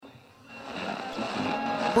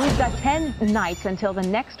We've got 10 nights until the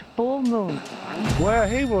next full moon. Well,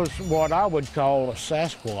 he was what I would call a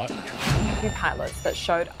Sasquatch. Pilots that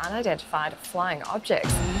showed unidentified flying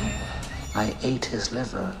objects. I ate his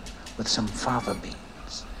liver with some fava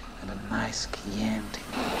beans and a nice Chianti.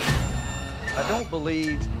 I don't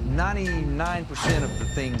believe 99% of the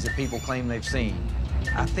things that people claim they've seen.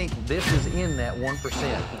 I think this is in that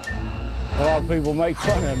 1%. A lot of people make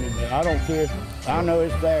fun of me, but I don't care. I know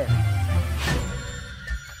it's there.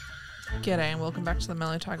 G'day and welcome back to the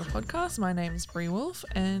Mellow Tiger podcast. My name's Bree Wolf,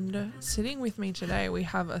 and sitting with me today we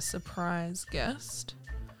have a surprise guest.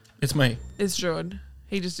 It's me. It's Jordan.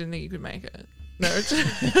 He just didn't think you could make it. No,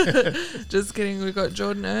 just kidding. We've got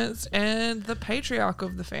Jordan Ernst and the patriarch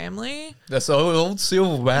of the family. That's old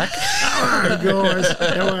Silverback. Hey guys,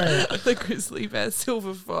 how are you? The grizzly bear,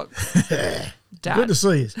 silver fox. Dad. Good to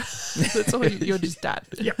see you. That's all you're just dad.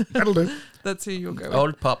 Yep, that'll do. That's who you'll go with.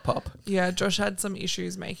 Old Pup. Yeah, Josh had some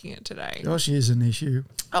issues making it today. Gosh, is an issue.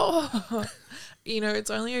 Oh, you know, it's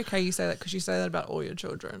only okay you say that because you say that about all your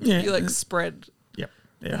children. Yeah. You spread. Yep.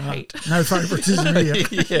 Yeah, hate. No favouritism here.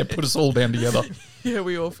 Yeah, put us all down together. Yeah,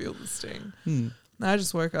 we all feel the sting. I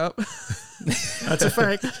just woke up. That's a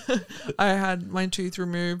fact. I had my tooth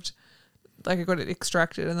removed. Like, I got it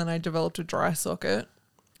extracted and then I developed a dry socket,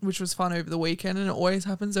 which was fun over the weekend. And it always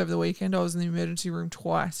happens over the weekend. I was in the emergency room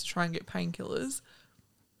twice to try and get painkillers.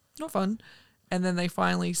 Not fun. And then they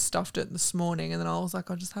finally stuffed it this morning. And then I was like,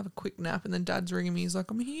 I'll just have a quick nap. And then Dad's ringing me. He's like,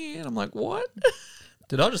 I'm here. And I'm like, what?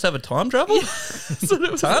 Did I just have a time travel? Yeah. So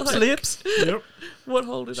it was Time like, slips. Yep. what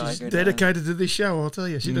hole did I She's go dedicated to this show, I'll tell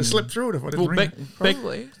you. She'd have slipped through it if I didn't ring her. Beck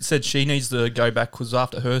Probably. said she needs to go back because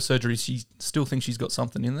after her surgery, she still thinks she's got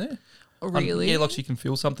something in there. Oh, really? Yeah, like she can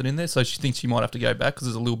feel something in there. So she thinks she might have to go back because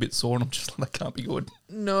it's a little bit sore. And I'm just like, that can't be good.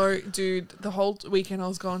 No, dude, the whole weekend I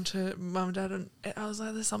was going to Mum and Dad and I was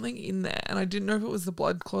like, there's something in there. And I didn't know if it was the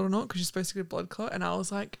blood clot or not because you're supposed to get a blood clot. And I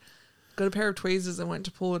was like, got a pair of tweezers and went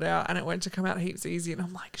to pull it out and it went to come out heaps easy. And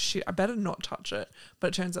I'm like, shit, I better not touch it. But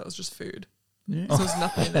it turns out it was just food. Yeah. So there's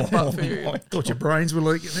nothing in there but food. Thought your brains were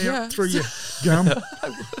leaking out Yeah. through your gum.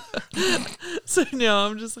 So now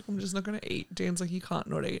I'm just not going to eat. Dan's like, you can't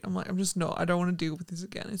not eat. I'm like, I'm just not. I don't want to deal with this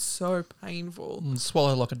again. It's so painful.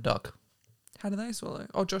 Swallow like a duck. How do they swallow?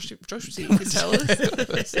 Oh, Josh was here. You can tell us.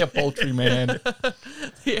 That's our poultry man.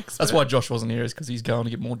 The expert. That's why Josh wasn't here, is because he's going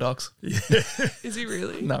to get more ducks. Is he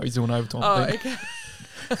really? No, he's doing overtime. Oh, thing.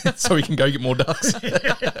 okay. So he can go get more ducks.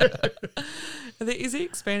 Is he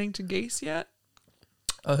expanding to geese yet?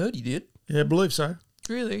 I heard he did. Yeah, I believe so.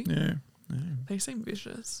 Really? Yeah. They seem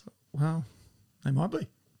vicious. Well, they might be.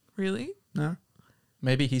 Really? No.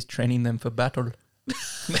 Maybe he's training them for battle.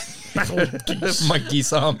 Battle geese. My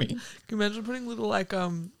geese army. Can you imagine putting little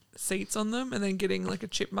seats on them and then getting like a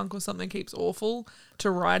chipmunk or something keeps awful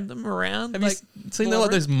to ride them around? Have like, you seen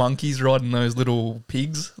like those monkeys riding those little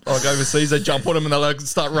pigs? Like overseas, they jump on them and they like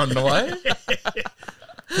start running away.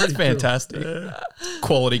 It's fantastic.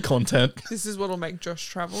 Quality content. This is what will make Josh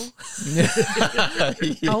travel. Yeah.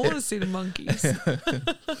 I want to see the monkeys.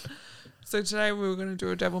 So today we were going to do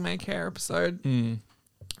a Devil May Care episode.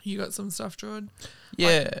 You got some stuff, Jordan?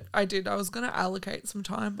 Yeah. I did. I was going to allocate some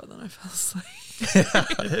time, but then I fell asleep.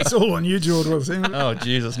 It's all on you, Jordan, wasn't it? Oh,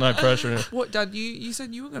 Jesus, no pressure. What, Dad? You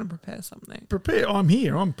said you were going to prepare something. Prepare. I'm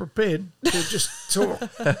here. I'm prepared to just talk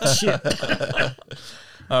shit.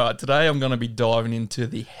 All right, today I'm going to be diving into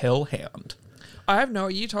the Hellhound.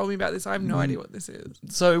 You told me about this. I have no idea what this is.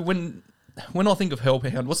 So when I think of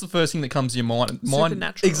Hellhound, what's the first thing that comes to your mind?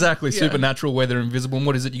 Supernatural. Exactly, Yeah. supernatural, where they're invisible. And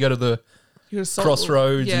what is it? You go to the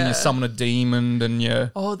crossroads and you summon a demon and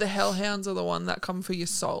you... Oh, the hellhounds are the one that come for your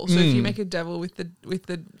soul. So if you make a devil with the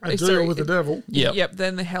I deal with the devil. Yep.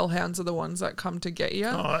 Then the hellhounds are the ones that come to get you.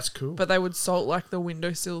 Oh, that's cool. But they would salt like the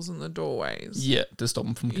windowsills and the doorways. Yeah, to stop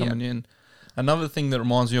them from coming in. Another thing that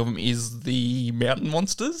reminds me of them is the mountain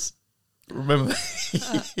monsters. Remember?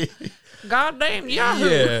 Goddamn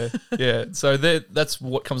Yahoo! Yeah. So that's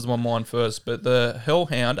what comes to my mind first. But a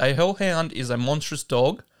hellhound is a monstrous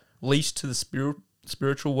dog leashed to the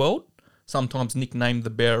spiritual world, sometimes nicknamed the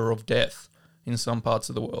bearer of death in some parts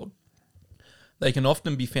of the world. They can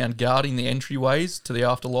often be found guarding the entryways to the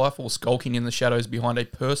afterlife or skulking in the shadows behind a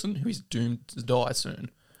person who is doomed to die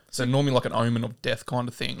soon. So normally like an omen of death kind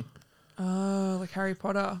of thing. Oh, like Harry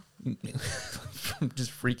Potter.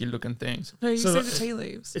 Just freaky looking things. No, you So see the tea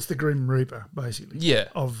leaves. It's the Grim Reaper, basically. Yeah.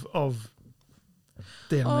 Of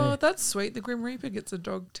down Oh, there. that's sweet. The Grim Reaper gets a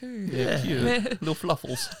dog too. Yeah, cute. Little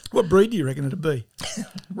fluffles. What breed do you reckon it'd be?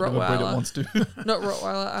 Whatever breed it Rottweiler. wants to. Not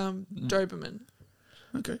Rottweiler, Doberman.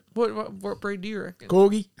 Okay. What breed do you reckon?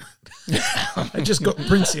 Corgi. I just got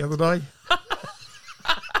Prince the other day.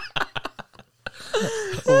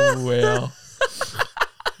 Oh, wow.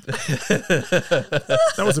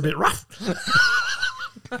 That was a bit rough.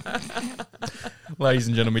 Ladies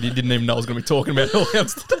and gentlemen, you didn't even know I was going to be talking about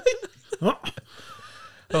hellhounds today. Oh,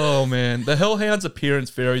 Oh, man. The hellhound's appearance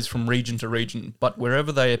varies from region to region, but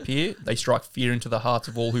wherever they appear, they strike fear into the hearts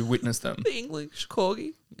of all who witness them. The English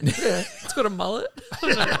corgi. Yeah, it's got a mullet.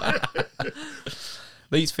 I don't know.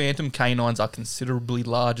 These phantom canines are considerably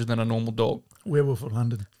larger than a normal dog. Werewolf of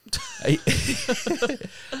London.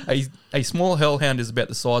 A small hellhound is about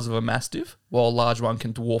the size of a mastiff, while a large one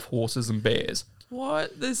can dwarf horses and bears.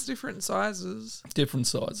 What? There's different sizes. Different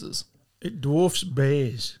sizes. It dwarfs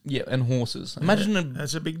bears. Yeah, and horses. Imagine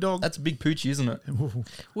That's a big dog. that's a big poochie, isn't it?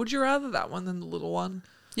 Would you rather that one than the little one?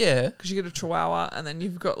 Yeah. Because you get a chihuahua and then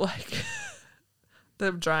you've got like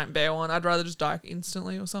the giant bear one. I'd rather just die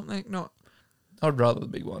instantly or something. Not. I'd rather the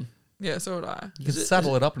big one. Yeah, so would I. You could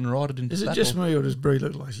saddle it up and ride it into Is it battle. just me or does Bree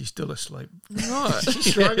look like she's still asleep? No.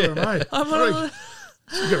 She's struggling, mate.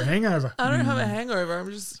 She's got a hangover. I don't have a hangover.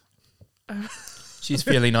 I'm just. She's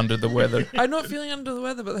feeling under the weather. I'm not feeling under the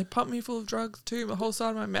weather, but they pumped me full of drugs too. The whole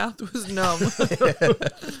side of my mouth was numb.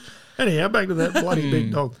 Anyhow, back to that bloody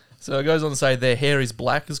big dog. So it goes on to say their hair is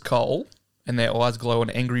black as coal and their eyes glow an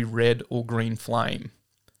angry red or green flame.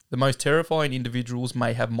 The most terrifying individuals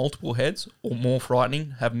may have multiple heads, or more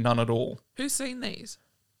frightening, have none at all. Who's seen these?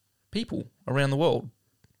 People around the world.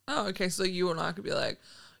 Oh, okay. So you and I could be like,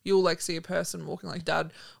 you'll like see a person walking, like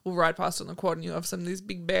Dad will ride past on the quad and you have this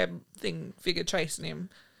big bear thing figure chasing him.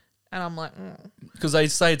 And I'm like, Because they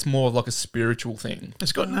say it's more of like a spiritual thing.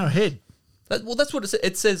 It's got no head. That's what it says.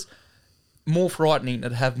 It says more frightening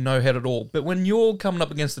that have no head at all. But when you're coming up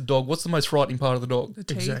against a dog, what's the most frightening part of the dog? the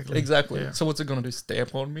teeth. Exactly. Exactly. Yeah. So what's it going to do?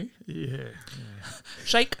 Stamp on me? Yeah.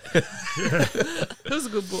 Shake. That was a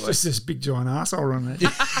good boy. Just this big giant arsehole on there.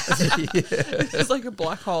 It's like a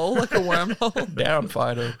black hole, like a wormhole. Down,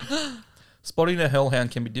 Fido. Spotting a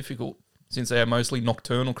hellhound can be difficult since they are mostly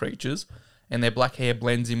nocturnal creatures and their black hair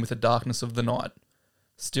blends in with the darkness of the night.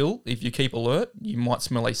 Still, if you keep alert, you might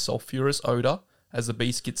smell a sulphurous odour as the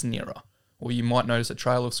beast gets nearer, or you might notice a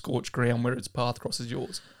trail of scorched ground where its path crosses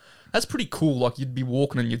yours. That's pretty cool. Like you'd be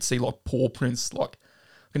walking and you'd see like paw prints. Like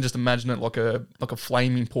I can just imagine it like a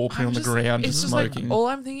flaming paw print on the ground, It's just just like, smoking. all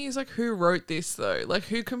I'm thinking is like, who wrote this though? Like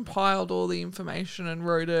who compiled all the information and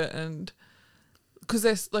wrote it? And because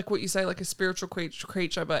there's like what you say, like a spiritual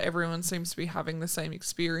creature, but everyone seems to be having the same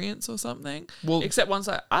experience or something. Well- except one's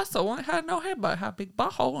like, I saw one had no head, but had a big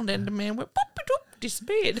butthole, and then the man went boop, boop, boop,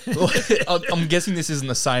 disappeared. I'm guessing this isn't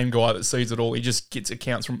the same guy that sees it all. He just gets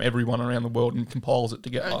accounts from everyone around the world and compiles it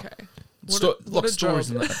together. Okay. Like stories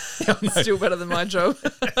job. in that. Yeah, I know. Still better than my job.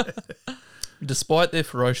 Despite their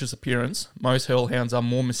ferocious appearance, most hellhounds are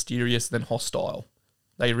more mysterious than hostile.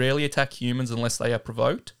 They rarely attack humans unless they are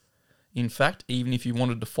provoked. In fact, even if you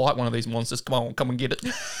wanted to fight one of these monsters, come and get it.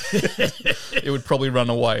 It would probably run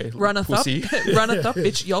away. Runneth pussy. up, runneth up,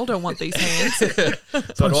 bitch. Y'all don't want these hands.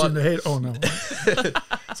 Punch in the head. Oh, no.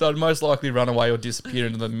 So I'd most likely run away or disappear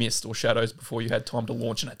into the mist or shadows before you had time to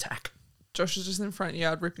launch an attack. Josh is just in the front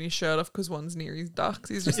yard ripping his shirt off because one's near his ducks.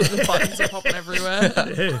 He's just like the buttons are popping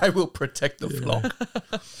everywhere. I will protect the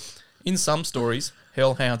flock. In some stories,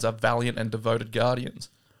 hellhounds are valiant and devoted guardians.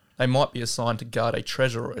 They might be assigned to guard a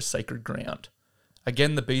treasure or a sacred ground.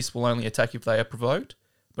 Again, the beast will only attack if they are provoked,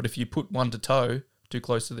 but if you put one to toe too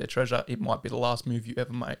close to their treasure, it might be the last move you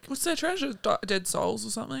ever make. What's their treasure? Dead souls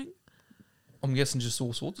or something? I'm guessing just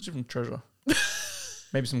all sorts of different treasure.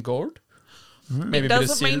 Maybe some gold? Maybe a bit of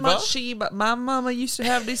Doesn't mean silver? much to you, but my mama used to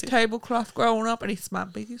have this tablecloth growing up, and it's my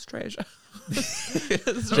biggest treasure.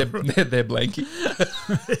 their blankie.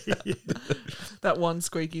 That one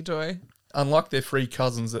squeaky toy. Unlike their free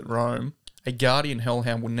cousins that roam, a guardian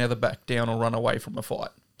hellhound will never back down or run away from a fight.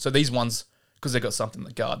 So these ones, because they've got something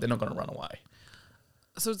to guard, they're not going to run away.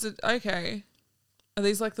 So it's okay. Are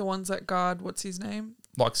these like the ones that guard? What's his name?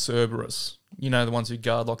 Like Cerberus. You know, the ones who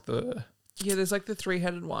guard like the... Yeah, there's like the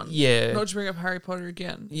 3-headed one. Yeah. Not to bring up Harry Potter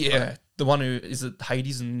again. Yeah. The one who... Is it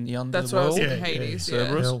Hades in the underworld? That's what I was thinking. Yeah, Hades. Yeah.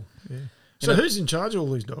 Cerberus. Hell, yeah. So who's in charge of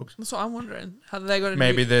all these dogs? That's what I'm wondering. How they got a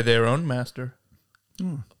Maybe they're their own master.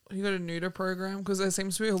 you got a neuter program? Because there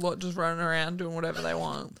seems to be a lot just running around doing whatever they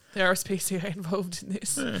want. The RSPCA involved in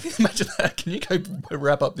this. Imagine that. Can you go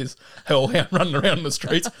wrap up this hellhound running around the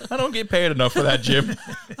streets? I don't get paid enough for that, Jim.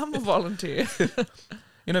 I'm a volunteer.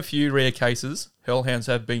 In a few rare cases, hellhounds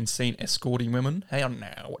have been seen escorting women. Hey,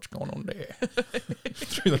 now, what's going on there?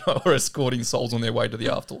 Through the night, or escorting souls on their way to the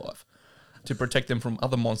afterlife to protect them from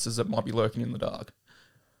other monsters that might be lurking in the dark.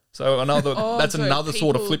 So that's so another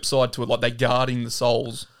sort of people- flip side to it. Like they're guarding the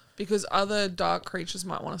souls. Because other dark creatures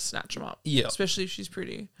might want to snatch them up. Yeah. Especially if she's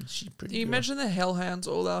pretty. She's pretty Can you good. imagine the hellhounds,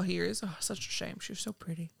 all they'll hear is, oh, such a shame, she's so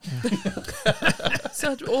pretty.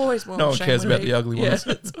 Always more No one shame cares when about they- the ugly ones.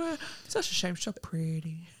 Yeah, it's, such a shame, she's so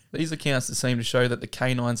pretty. These accounts seem to show that the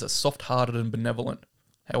canines are soft-hearted and benevolent.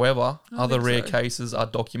 However, other think rare so. cases are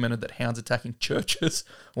documented that hounds attacking churches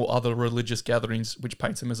or other religious gatherings, which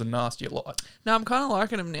paints them as a nastier light. No, I'm kind of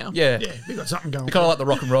liking them now. Yeah, Yeah, they got something going. they're kind of like the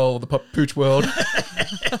rock and roll, the pooch world.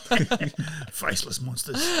 Faceless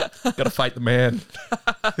monsters. Got to fight the man.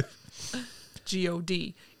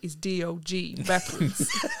 G-O-D is D-O-G backwards.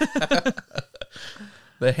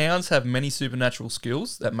 The hounds have many supernatural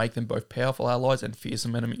skills that make them both powerful allies and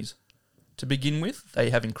fearsome enemies. To begin with,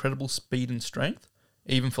 they have incredible speed and strength,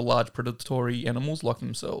 even for large predatory animals like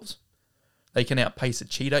themselves. They can outpace a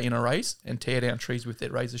cheetah in a race and tear down trees with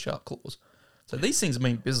their razor-sharp claws. So these things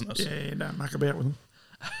mean business. Yeah, don't muck about with them.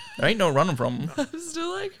 There ain't no running from them. I'm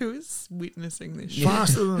still like, who is witnessing this shit?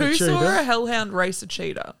 Faster than Who a saw a cheetah. hellhound race a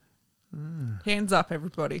cheetah? Hands up,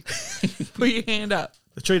 everybody. Put your hand up.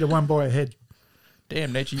 The cheetah won by a head.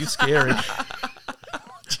 Damn, nature, you scary.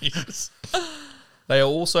 Jesus. They are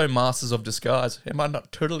also masters of disguise. Am I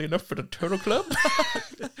not turtle enough for the turtle club?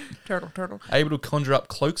 Turtle. Able to conjure up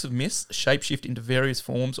cloaks of mist, shapeshift into various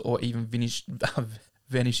forms, or even vanish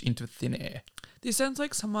into thin air. This sounds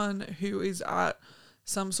like someone who is at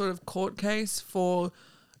some sort of court case for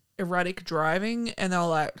erratic driving, and they're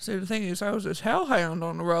like, so the thing is, I was this hellhound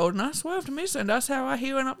on the road, and I swerved to miss, and that's how I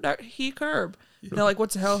went up that here curb. And they're like,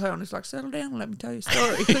 what's a hellhound? It's like, settle down and let me tell you a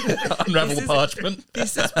story. Unravel This the is- parchment.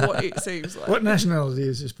 This is what it seems like. What nationality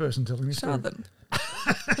is this person telling me? Southern.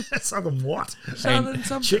 Southern what? Southern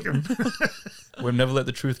something. Chicken. We've never let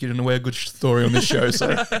the truth get in the way of a good story on this show,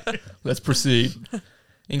 so let's proceed.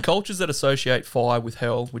 In cultures that associate fire with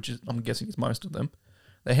hell, which is, I'm guessing is most of them,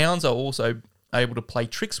 the hounds are also able to play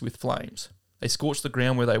tricks with flames. They scorch the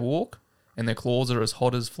ground where they walk, and their claws are as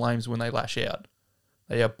hot as flames when they lash out.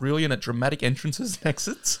 They are brilliant at dramatic entrances and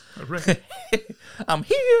exits. I reckon. I'm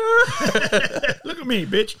here! Look at me,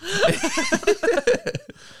 bitch.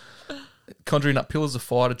 Conjuring up pillars of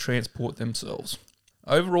fire to transport themselves.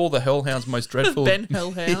 Overall, the hellhound's most dreadful... Ben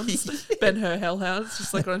Hellhounds. Ben Hur Hellhounds,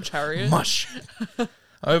 just like on a chariot. Mush.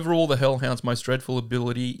 Overall, the hellhound's most dreadful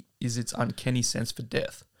ability is its uncanny sense for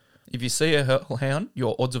death. If you see a hellhound,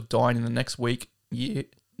 your odds of dying in the next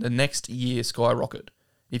year skyrocket.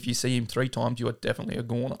 If you see him 3 times, you are definitely a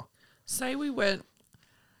goner. Say we went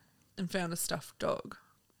and found a stuffed dog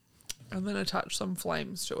and then attached some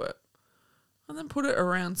flames to it and then put it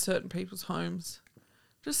around certain people's homes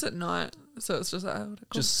just at night. So it's just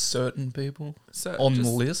Just certain people so on just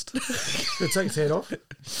the list. They take its head off.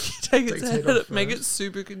 take its its head head out, off make it first.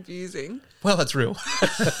 super confusing. Well, that's real.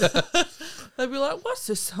 They'd be like, "What's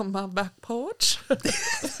this on my back porch?"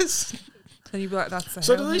 And you'd be like, "That's the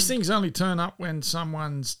So do hellhound." these things only turn up when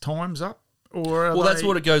someone's time's up? Or are Well, that's they-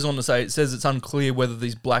 what it goes on to say. It says it's unclear whether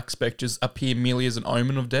these black spectres appear merely as an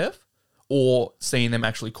omen of death or seeing them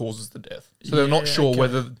actually causes the death. So they're not Yeah, sure okay.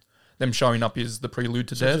 whether them showing up is the prelude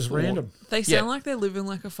to So death. just or- random. They sound Yeah. like they live in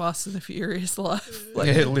like a Fast and the Furious life. Like,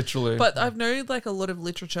 Yeah, literally. But I've known like a lot of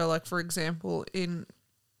literature, like for example, in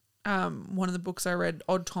one of the books I read,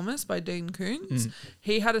 Odd Thomas by Dean Koontz,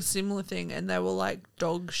 he had a similar thing, and they were like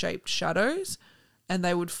dog-shaped shadows, and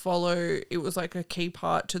they would follow. It was like a key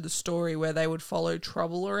part to the story where they would follow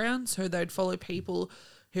trouble around. So they'd follow people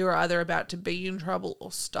who are either about to be in trouble or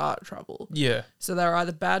start trouble. yeah. So they're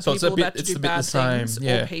either bad So it's people a bit- about to it's do a bit the bad same, things,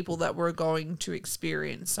 yeah. or people that were going to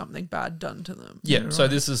experience something bad done to them. Yeah, so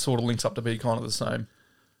this is sort of links up to be kind of the same.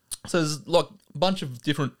 So there's like a bunch of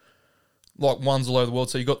different like ones all over the world.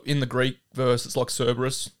 So you got in the Greek verse, it's like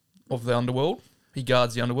Cerberus of the underworld. He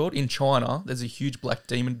guards the underworld. In China, there's a huge black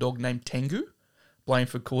demon dog named Tengu, blamed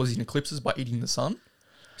for causing eclipses by eating the sun.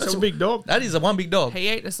 That's a big dog. That is a one big dog, He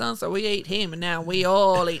ate the sun, so we ate him, and now we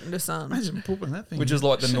all eating the sun. Imagine pooping that thing. which is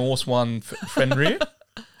like the Norse one, Fenrir.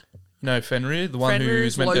 No, Fenrir, the one Fenrir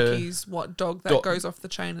who's is meant Loki's what dog that Dog- goes off the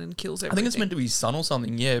chain and kills to. I everything. think it's meant to be his son or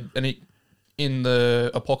something. Yeah, and it in the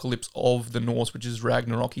apocalypse of the Norse, which is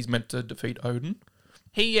Ragnarok, he's meant to defeat Odin.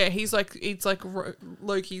 He's like it's like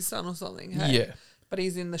Loki's son or something. Hey? Yeah. but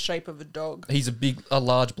he's in the shape of a dog. He's a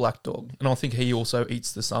large black dog, and I think he also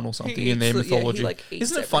eats the sun or something He in their eats the- yeah, he, mythology. like, eats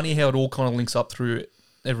Isn't it funny how it all kind of links up through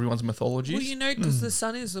everyone's mythologies? Well, you know, because the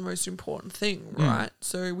sun is the most important thing, right?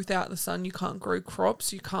 So without the sun, you can't grow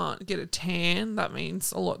crops, you can't get a tan. That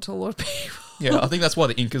means a lot to a lot of people. Yeah, I think that's why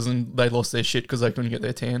the Incas and they lost their shit because they couldn't get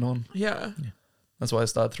their tan on. Yeah. That's why I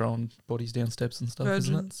started throwing bodies down steps and stuff.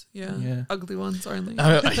 Virgins, isn't it? yeah. Ugly ones only.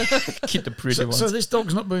 Keep the pretty ones. So this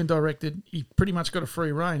dog's not being directed. He pretty much got a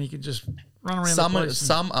free rein. He can just run around the place.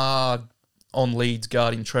 Some are on leads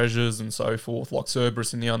guarding treasures and so forth, like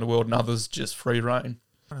Cerberus in the underworld, and others just free reign.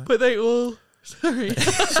 But they all... Sorry.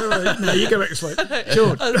 No, you go back to sleep.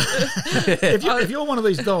 George, if you're one of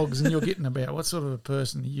these dogs and you're getting about, what sort of a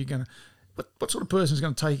person are you going to... What sort of person is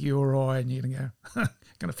going to take your eye and you're going to go,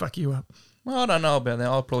 going to fuck you up? Well, I don't know about that.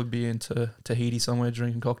 I'll probably be into Tahiti somewhere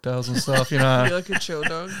drinking cocktails and stuff, you know. Be like a chill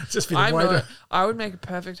dog. Just be the waiter. I would make a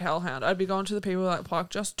perfect hellhound. I'd be going to the people that park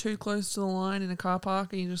just too close to the line in a car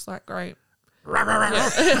park and you're just like, great. Yeah.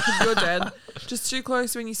 You're dead. Just too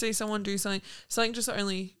close when you see someone do something just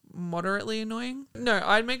only moderately annoying. No,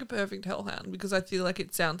 I'd make a perfect hellhound because I feel like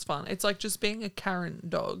it sounds fun. It's like just being a Karen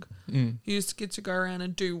dog. You just get to go around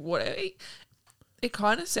and do whatever. It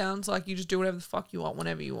kind of sounds like you just do whatever the fuck you want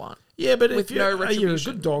whenever you want. Yeah, but with if no are you a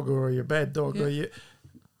retribution. good dog or are you a bad dog? Yeah. Or you,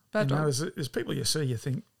 Bad you know, dog. there's people you see you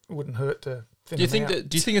think it wouldn't hurt to thin Do you them think out.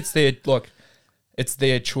 do you think it's their it's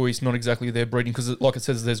their choice, not exactly their breeding? Because like it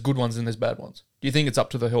says, there's good ones and there's bad ones. Do you think it's up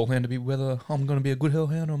to the hellhound to be whether I'm going to be a good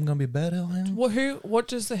hellhound or I'm going to be a bad hellhound? Well, what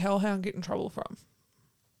does the hellhound get in trouble from?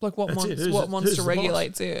 Like what That's it. monster? Who's What the monster boss?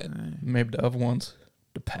 regulates it? Maybe the other ones,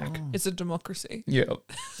 the pack. It's a democracy. Yeah,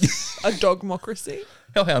 A dogmocracy.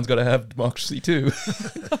 hellhound's got to have democracy too.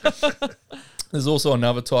 There's also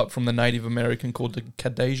another type from the Native American called the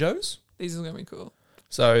Cadejos. These are gonna be cool.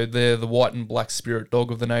 So they're the white and black spirit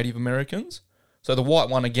dog of the Native Americans. So the white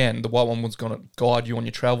one was going to guide you on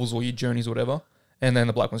your travels or your journeys or whatever. And then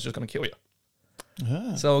the black one's just going to kill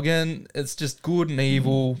you. So again, it's just good and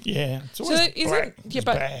evil. Yeah, it's So always is black. it? It's Yeah,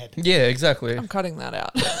 but bad. Yeah, exactly. I'm cutting that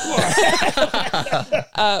out.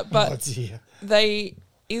 Oh, But dear.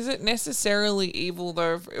 is it necessarily evil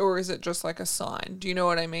though, or is it just like a sign? Do you know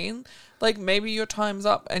what I mean? Like maybe your time's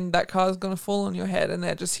up and that car's gonna fall on your head, and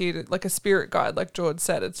they're just here to, like a spirit guide, like George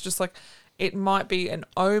said. It's just like it might be an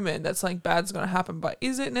omen that something bad's gonna happen, but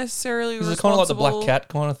is it necessarily Is it responsible? kind of like the black cat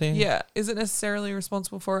kind of thing? Yeah, is it necessarily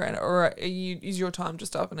responsible for it, or is your time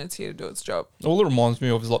just up and it's here to do its job? All it reminds me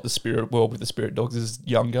of is like the spirit world with the spirit dogs is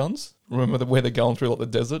Young Guns. Remember where they're going through like the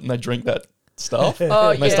desert and they drink that stuff? Oh,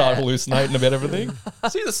 and they start yeah. hallucinating about everything.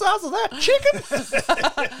 See the size of that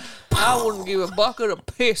chicken? I wouldn't give a bucket of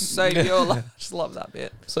piss, save your life. I just love that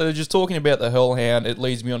bit. So just talking about the hellhound, it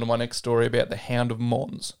leads me on to my next story about the Hound of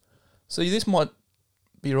Mons. So this might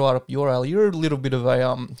be right up your alley. You're a little bit of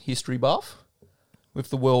a history buff with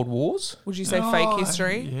the World Wars. Would you say fake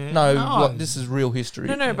history? Yeah. No, like, this is real history.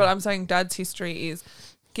 No, but I'm saying Dad's history is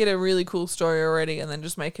get a really cool story already and then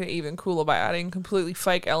just make it even cooler by adding completely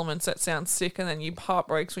fake elements that sound sick, and then you heart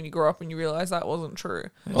breaks when you grow up and you realise that wasn't true.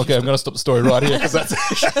 Okay, I'm going to stop the story right here because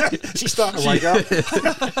that's... She's starting to wake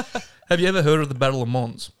up. Have you ever heard of the Battle of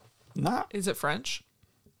Mons? Nah. Is it French?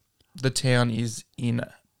 The town is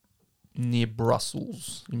near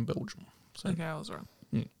Brussels in Belgium. So, Okay, I was wrong.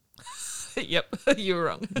 Yep, you were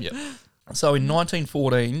wrong. yeah. So in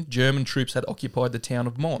 1914, German troops had occupied the town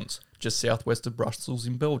of Mons, just southwest of Brussels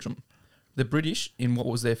in Belgium. The British, in what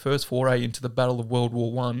was their first foray into the Battle of World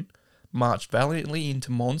War I, marched valiantly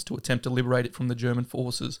into Mons to attempt to liberate it from the German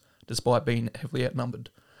forces, despite being heavily outnumbered.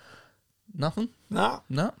 Nothing? Nah.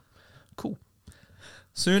 No? Cool.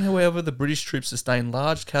 Soon, however, the British troops sustained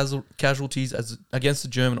large casualties against the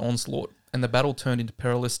German onslaught, and the battle turned into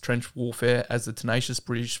perilous trench warfare as the tenacious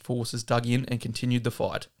British forces dug in and continued the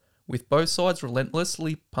fight, with both sides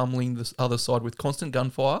relentlessly pummeling the other side with constant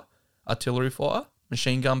gunfire, artillery fire,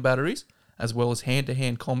 machine gun batteries, as well as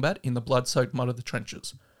hand-to-hand combat in the blood-soaked mud of the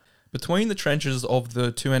trenches. Between the trenches of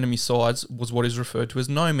the two enemy sides was what is referred to as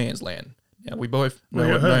no man's land. Now, we both know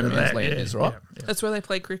We've what heard no of man's that, land yeah, is, right? yeah. That's where they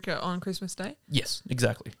play cricket on Christmas Day? Yes,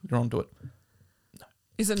 exactly. You're onto it.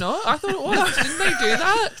 Is it not? I thought it was. Didn't they do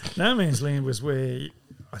that? No Man's Land was where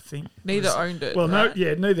I think Neither owned it. Well, right?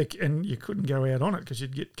 neither, and you couldn't go out on it because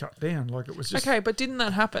you'd get cut down. Like it was just Okay, but didn't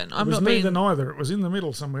that happen? It was neither neither. It was in the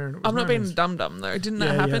middle somewhere. And it was I'm not no being man's- dum-dum though. Didn't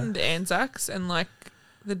that Yeah, happen yeah. to Anzacs and like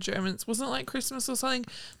the Germans? Wasn't it like Christmas or something?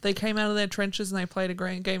 They came out of their trenches and they played a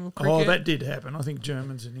great game of cricket. Oh, that did happen. I think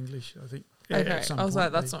Germans and English. I think. Yeah, Okay, at some I was point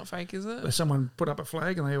like, that's they- not fake, is it? Someone put up a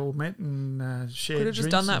flag and they all met and shared Could've just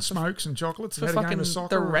drinks done that and for- smokes and chocolates For and had a game fucking of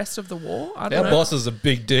soccer. the rest of the war? I Our don't know. bosses are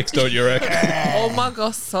big dicks, don't you reckon? Oh my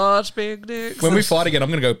gosh, such big dicks. When we fight again, I'm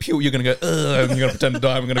going to go pew, you're going to go, ugh, and you're going to pretend to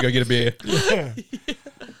die, I'm going to go get a beer. Yeah.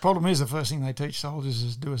 Problem is, the first thing they teach soldiers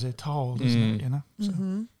is do as they're told, isn't it? You know.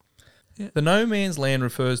 So. The no man's land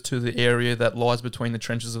refers to the area that lies between the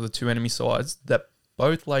trenches of the two enemy sides that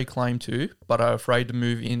both lay claim to, but are afraid to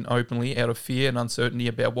move in openly out of fear and uncertainty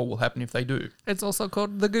about what will happen if they do. It's also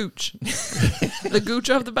called the gooch. The gooch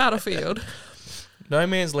of the battlefield. No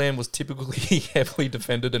Man's Land was typically heavily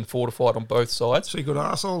defended and fortified on both sides. So you got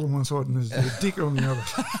arseholes on one side and there's a dick on the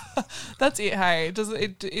other. That's it, hey.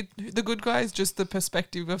 The good guy is just the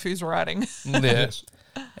perspective of who's writing. Yes.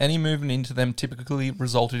 Any movement into them typically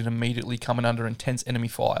resulted in immediately coming under intense enemy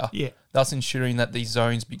fire, thus ensuring that these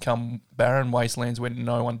zones become barren wastelands where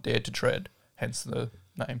no one dared to tread, hence the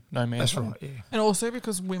name No Man's Land. That's right, yeah. And also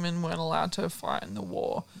because women weren't allowed to fight in the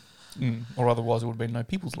war. Or otherwise it would have been no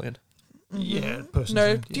people's land. Yeah, person's No,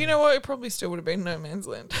 land, do you know what? It probably still would have been No Man's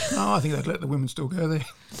Land. No, I think they'd let the women still go there.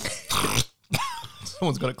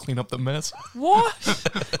 Someone's got to clean up the mess. What?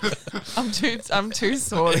 I'm too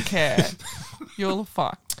sore to care. You're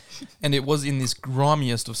fucked. And it was in this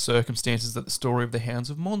grimiest of circumstances that the story of the Hounds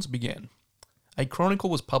of Mons began. A chronicle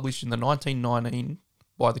was published in the 1919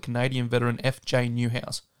 by the Canadian veteran F.J.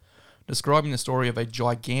 Newhouse, describing the story of a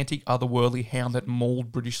gigantic otherworldly hound that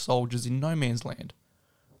mauled British soldiers in No Man's Land.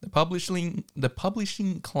 The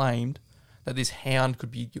publishing claimed that this hound could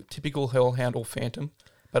be your typical hellhound or phantom,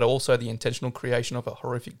 but also the intentional creation of a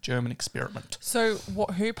horrific German experiment. So,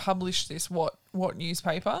 who published this? What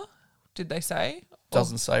newspaper did they say?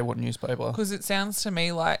 Doesn't say what newspaper. Because it sounds to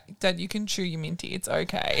me like, Dad, you can chew your minty. It's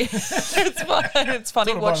okay. It's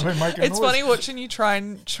funny watching. It's funny watching you try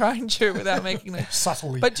and chew it without making it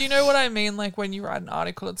subtly. But do you know what I mean? Like when you write an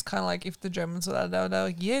article, it's kind of like if the Germans were they're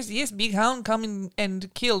like, yes, big hound coming and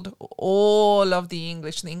killed all of the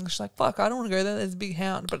English. And the English are like, fuck, I don't want to go there. There's a big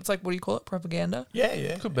hound. But it's like, what do you call it? Propaganda.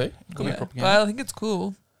 Yeah. Could be propaganda. But I think it's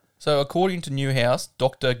cool. So, according to Newhouse,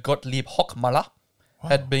 Dr. Gottlieb Hochmuller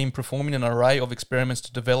had been performing an array of experiments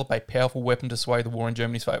to develop a powerful weapon to sway the war in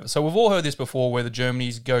Germany's favour. So we've all heard this before, where the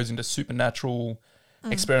Germany goes into supernatural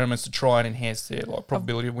experiments to try and enhance their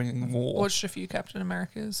probability of winning the war. Watched a few Captain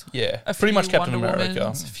Americas. Yeah, pretty much Captain Wonder America.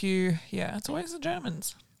 Womans, a few, it's always the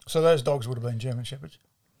Germans. So those dogs would have been German Shepherds.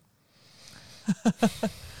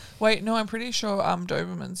 Wait, no, I'm pretty sure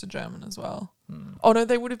Dobermans are German as well. Oh no,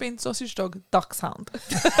 they would have been sausage dog, dachshund.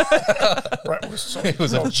 Right, it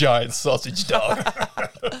was a giant sausage dog.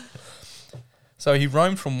 So he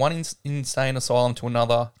roamed from one insane asylum to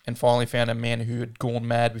another and finally found a man who had gone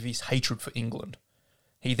mad with his hatred for England.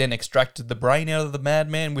 He then extracted the brain out of the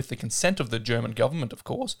madman with the consent of the German government, of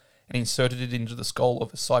course, and inserted it into the skull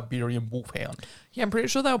of a Siberian wolfhound. Yeah, I'm pretty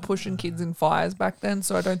sure they were pushing kids in fires back then,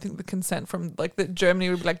 so I don't think the consent from Germany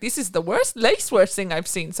would be like, this is the least worst thing I've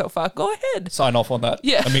seen so far. Go ahead. Sign off on that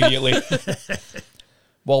immediately.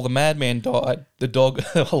 While the madman died, the dog,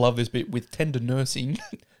 I love this bit, with tender nursing,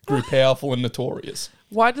 grew powerful and notorious.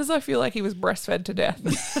 Why does I feel like he was breastfed to death?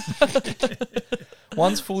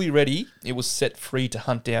 Once fully ready, it was set free to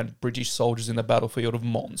hunt down British soldiers in the battlefield of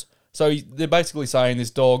Mons. So they're basically saying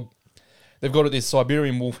this dog, they've got this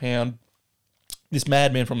Siberian wolfhound, this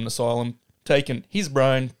madman from an asylum, taken his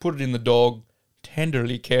brain, put it in the dog,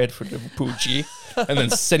 tenderly cared for the poochie, and then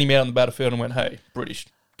sent him out on the battlefield and went, hey, British,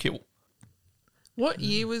 kill. What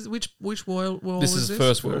year was, which war this was is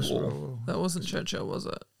First World War. That wasn't Churchill, was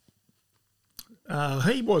it?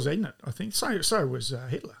 He was, isn't it? I think so. Was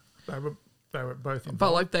Hitler. They were both involved.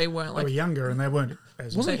 But like they weren't they were younger and they weren't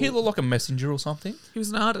as Wasn't Hitler like a messenger or something? He was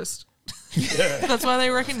an artist. Yeah. That's why they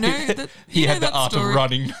reckon he had the art of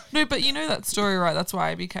running. No, but you know that story, right? That's why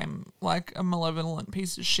he became like a malevolent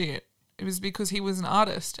piece of shit. It was because he was an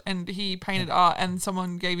artist and he painted art, and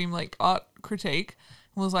someone gave him like art critique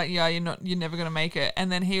and was like, "Yeah, you're never gonna make it."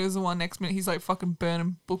 And then he was the one next minute he's like fucking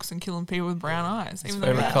burning books and killing people with brown eyes. His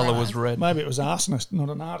favourite colour was red. Maybe it was arsonist, not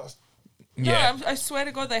an artist. Yeah, no, I swear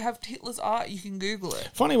to God, they have Hitler's art. You can Google it.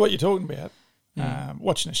 Funny what you're talking about.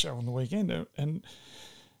 Watching a show on the weekend, and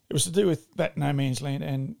it was to do with that No Man's Land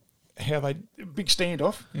and how they big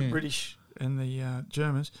standoff, the British and the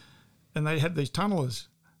Germans, and they had these tunnellers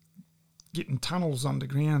getting tunnels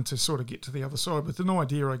underground to sort of get to the other side, with an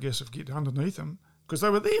idea, I guess, of getting underneath them because they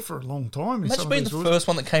were there for a long time. Imagine being the first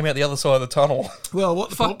one that came out the other side of the tunnel. Well, what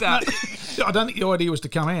the fuck that? No, I don't think the idea was to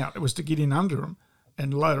come out; it was to get in under them.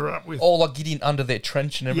 And load her up with... Oh, like getting under their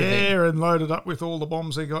trench and everything. Yeah, and load it up with all the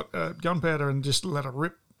bombs they got, gunpowder, and just let it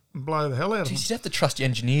rip and blow the hell out of them. You'd have to trust your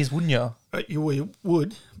engineers, wouldn't you? You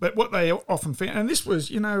would. But what they often found... And this was,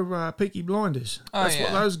 Peaky Blinders. That's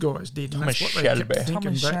what those guys did. And that's what they kept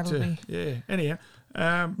thinking back to. Yeah, anyhow.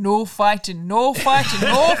 No fighting, no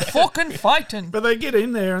fucking fighting. But they get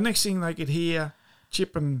in there, and next thing they could hear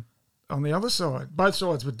chipping on the other side. Both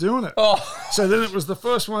sides were doing it. Oh. So then it was the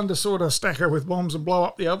first one to sort of stack her with bombs and blow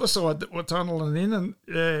up the other side that were tunnelling in. And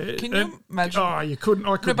Can you imagine? Oh, you couldn't.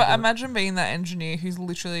 I couldn't. No, but do it. imagine being that engineer who's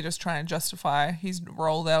literally just trying to justify his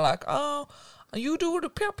role there, like, oh, you do the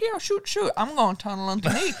pew pew shoot shoot. I'm going to tunnel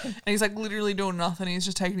underneath, and he's like literally doing nothing. He's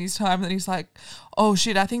just taking his time, and then he's like, "Oh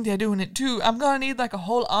shit, I think they're doing it too. I'm gonna need like a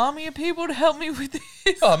whole army of people to help me with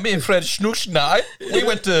this." Oh, me and Fred Schnoosh and I, we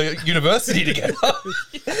went to university together.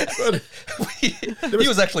 He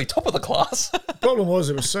was actually top of the class. The problem was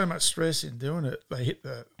there was so much stress in doing it. They hit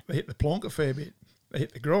the plonk a fair bit. They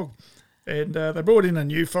hit the grog. And they brought in a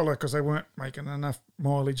new fella because they weren't making enough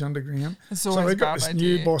mileage underground. It's So always they a got bad this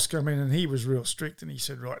idea. new boss come in and he was real strict and he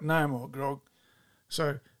said, right, no more grog.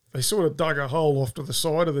 So they sort of dug a hole off to the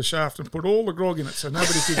side of the shaft and put all the grog in it so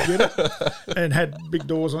nobody could get it and had big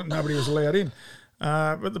doors on it, nobody was allowed in.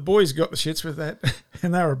 But the boys got the shits with that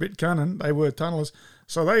and they were a bit cunning. They were tunnellers.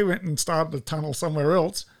 So they went and started a tunnel somewhere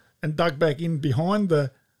else and dug back in behind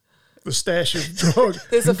the stash of grog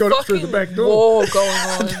There's and a got it through the fucking back door. war going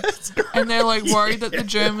on, and they're like worried that the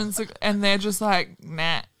Germans are, and they're just like,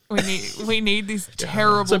 nah, we need this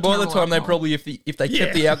terrible. So by the terrible time they alcohol. probably, if they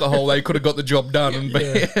kept the alcohol, they could have got the job done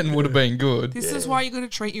and would have been good. This is why you got to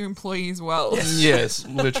treat your employees well. Yes,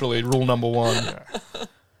 literally, rule number one.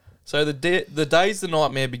 So the days the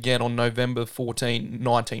nightmare began on November 14,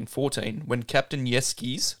 1914, when Captain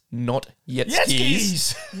Yetskis, not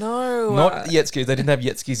Yetskis, No, not Yetskis, they didn't have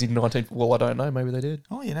Yetskis in 19... Well, I don't know, maybe they did.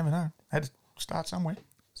 Oh, you never know. Had to start somewhere.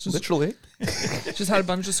 Literally. just had a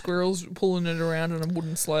bunch of squirrels pulling it around on a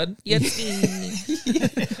wooden sled.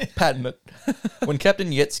 Yetski. Patent it. When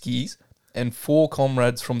Captain Yetskis and 4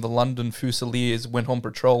 comrades from the London Fusiliers went on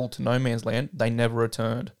patrol to no man's land, they never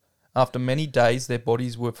returned. After many days, their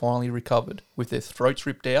bodies were finally recovered, with their throats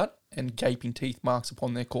ripped out and gaping teeth marks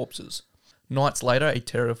upon their corpses. Nights later, a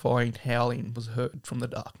terrifying howling was heard from the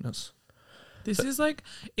darkness. This is like,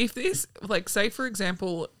 if this, like, say for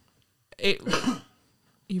example, it.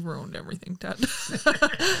 You've ruined everything, Dad.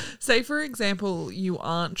 Say, for example, you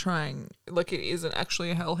aren't trying, like it isn't actually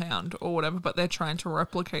a hellhound or whatever, but they're trying to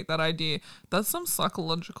replicate that idea. That's some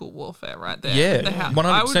psychological warfare right there. Yeah, The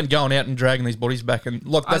 100% going out and dragging these bodies back. And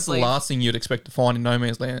like that's the leave. last thing you'd expect to find in no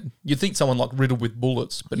man's land. You'd think someone like riddled with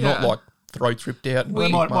bullets, but not Yeah. like throats ripped out. And Well, they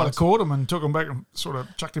teeth might have marks. caught them and took them back and sort of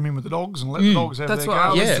chucked them in with the dogs and let the dogs have That's their what I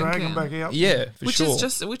go was and drag thinking. them back out. Yeah, for Which sure.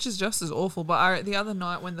 is just as awful. But the other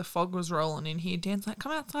night when the fog was rolling in here, Dan's like,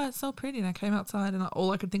 "Come outside, it's so pretty." And I came outside, and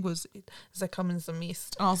all I could think was, "Is there coming some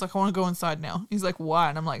mist?" And I was like, "I want to go inside now." He's like, "Why?"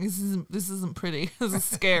 And I'm like, "This isn't pretty. This is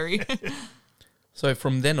scary." So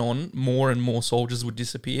from then on, more and more soldiers would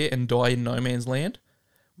disappear and die in no man's land,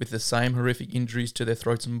 with the same horrific injuries to their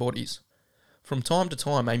throats and bodies. From time to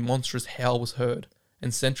time, a monstrous howl was heard,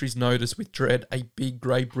 and sentries noticed with dread a big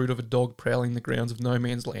grey brute of a dog prowling the grounds of no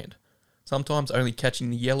man's land, sometimes only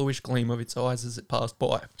catching the yellowish gleam of its eyes as it passed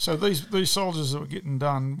by. So these soldiers that were getting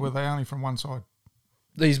done, were they only from one side?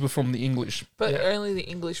 These were from the English. But only the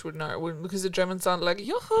English would know, wouldn't, because the Germans sounded like,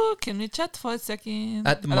 "Yoo-hoo, can we chat for a second?"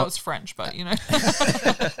 At the And that was French, but you know.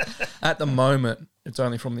 At the moment, it's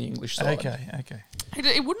only from the English side. Okay.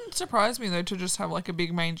 It wouldn't surprise me though to just have like a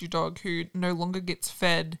big mangy dog who no longer gets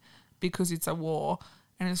fed because it's a war,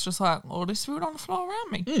 and it's just like, all this food on the floor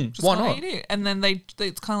around me. Just why wanna not? Eat it. And then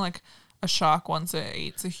it's kind of like a shark once it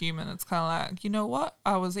eats a human. It's kind of like, you know what?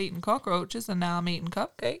 I was eating cockroaches and now I'm eating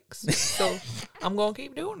cupcakes. So I'm gonna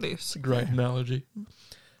keep doing this. Great analogy.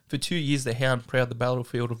 For 2 years, the Hound prowled the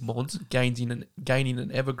battlefield of Mons, gaining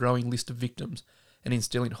an ever-growing list of victims and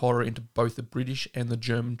instilling horror into both the British and the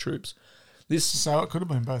German troops. So it could have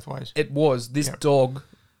been both ways. It was. This dog,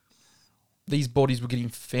 these bodies were getting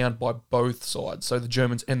found by both sides, so the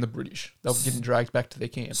Germans and the British. They were getting dragged back to their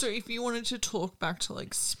camps. So if you wanted to talk back to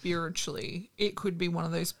like spiritually, it could be one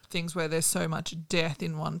of those things where there's so much death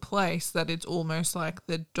in one place that it's almost like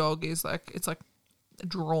the dog is like, it's like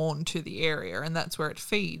drawn to the area, and that's where it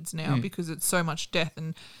feeds now because it's so much death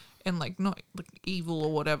and like not like evil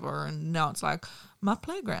or whatever, and now it's like my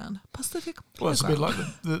playground, Pacific playground. Well, it's a bit like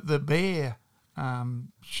the bear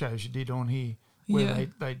shows you did on here, where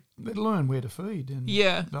they learn where to feed and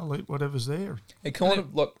they'll eat whatever's there. It kind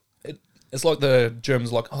of like it's like the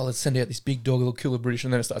Germans like, oh, let's send out this big dog, it'll kill the British,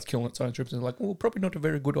 and then it starts killing its own troops, and they're like, well, probably not a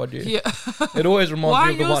very good idea. Yeah. It always reminds Why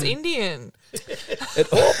me of the yours one. Indian?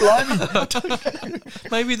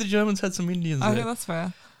 Maybe the Germans had some Indians Okay, there. that's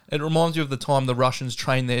fair. It reminds you of the time the Russians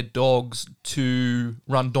trained their dogs to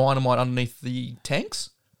run dynamite underneath the tanks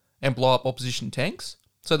and blow up opposition tanks.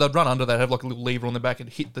 So they'd run under that, have like a little lever on the back and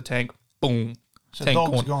hit the tank, boom. So tank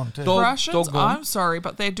dog's gone too. Russians, dog gone. I'm sorry,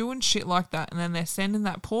 but they're doing shit like that, and then they're sending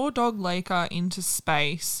that poor dog Laker into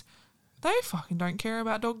space They fucking don't care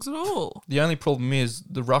about dogs at all. The only problem is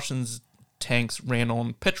the Russians' tanks ran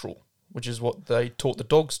on petrol, which is what they taught the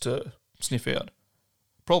dogs to sniff out.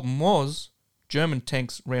 Problem was, German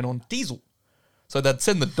tanks ran on diesel. So they'd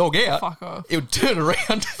send the dog out, Fuck off. it would turn around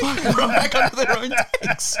and run back under their own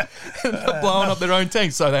tanks. And end up blowing up their own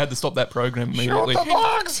tanks. So they had to stop that program immediately. Shoot the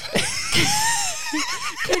dogs!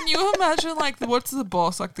 Can you imagine, like, what's the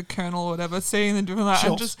boss, like the colonel or whatever, seeing them doing that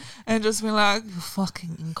and just being like, you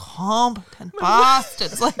fucking incompetent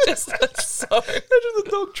bastards. Like, just so. Imagine the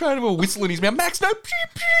dog trying to whistle in his mouth. Max, no,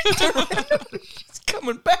 he's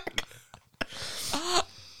coming back.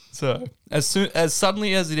 So, as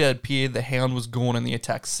suddenly as it had appeared, the hound was gone and the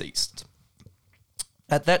attack ceased.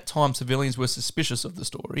 At that time, civilians were suspicious of the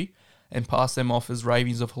story and passed them off as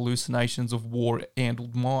ravings of hallucinations of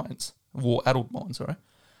war-addled minds. Sorry.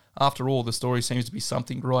 After all, the story seems to be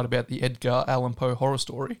something right about the Edgar Allan Poe horror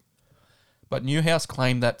story. But Newhouse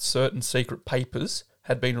claimed that certain secret papers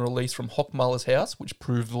had been released from Hockmuller's house, which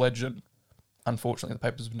proved the legend. Unfortunately, the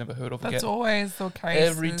papers were never heard of again. That's always the case.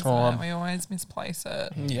 Every time. We always misplace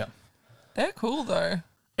it. Yeah. They're cool, though.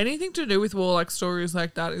 Anything to do with war, like stories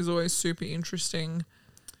like that, is always super interesting.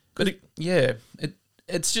 But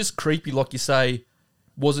it's just creepy, like you say.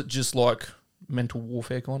 Was it just like mental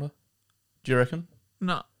warfare, kind of? Do you reckon?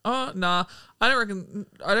 No. Oh, nah. I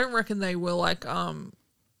don't reckon they were like, I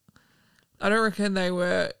don't reckon they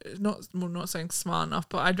were, not saying smart enough,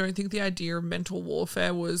 but I don't think the idea of mental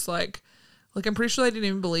warfare was like I'm pretty sure they didn't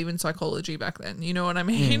even believe in psychology back then. You know what I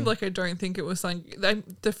mean? Like, I don't think it was something,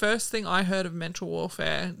 the first thing I heard of mental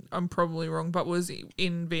warfare, I'm probably wrong, but was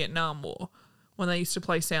in Vietnam War, when they used to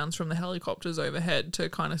play sounds from the helicopters overhead to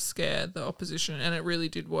kind of scare the opposition, and it really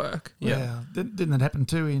did work. Yeah. Didn't it happen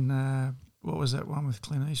too in, what was that one with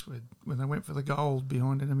Clint Eastwood, when they went for the gold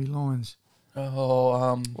behind enemy lines?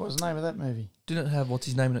 Oh, What was the name of that movie? didn't it have what's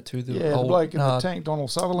his name in it too? The bloke in the tank, Donald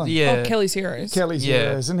Sutherland. Yeah, Oh, Kelly's Heroes. Kelly's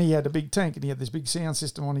Heroes, and he had a big tank, and he had this big sound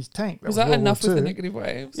system on his tank. Was that World enough War with the II. negative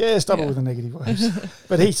waves? Yeah, stubble with the negative waves.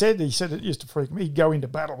 But he said it used to freak him. He'd go into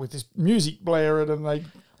battle with this music blaring, and they'd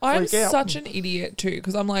I'm freak out. such an idiot too,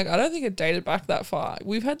 because I'm like, I don't think it dated back that far.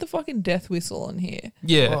 We've had the fucking death whistle on here.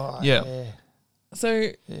 yeah. So,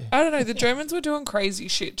 I don't know, the Germans were doing crazy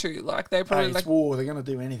shit too. Like, they probably It's like, war. They're going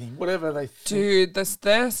to do anything, whatever they. dude,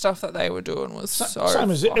 their stuff that they were doing was so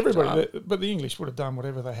same as fucked everybody, up. but the English would have done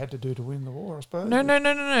whatever they had to do to win the war, I suppose.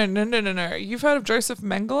 No. You've heard of Joseph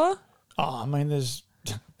Mengele? Oh, I mean, there's,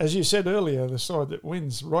 as you said earlier, the side that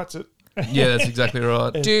wins writes it. Yeah, that's exactly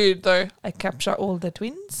right. Dude, though, I capture all the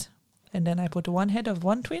twins, and then I put one head of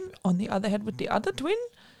one twin on the other head with the other twin.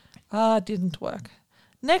 Didn't work.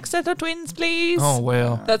 Next set of twins, please. Oh,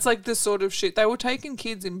 wow. That's like the sort of shit. They were taking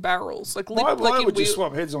kids in barrels. Like, Why like would you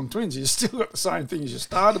swap heads on twins? You still got the same thing as you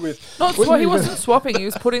started with. He wasn't swapping. He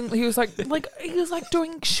was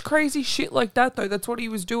doing crazy shit like that, though. That's what he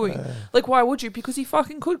was doing. Like, why would you? Because he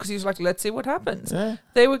fucking could. Because he was like, let's see what happens. Yeah.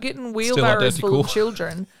 They were getting wheelbarrows full identical. of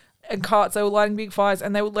children and carts. They were lighting big fires,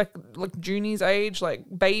 and they were like Junie's age, like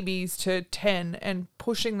babies to 10, and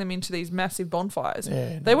pushing them into these massive bonfires.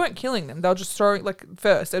 Yeah, They weren't killing them. They were just throwing,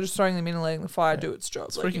 they're just throwing them in and letting the fire do its job.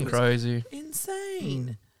 It's freaking crazy.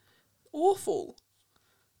 Insane. Awful.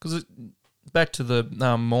 Because back to the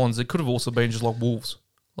Mons, it could have also been just like wolves.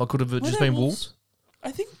 Like, could have it just been wolves?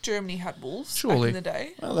 I think Germany had wolves Surely. back in the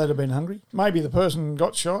day. Well, they'd have been hungry. Maybe the person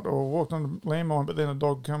got shot or walked on a landmine, but then a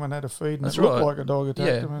dog come and had a feed, and That's it looked right. like a dog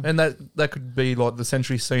attacked them. And that could be like the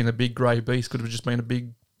century scene, a big grey beast could have just been a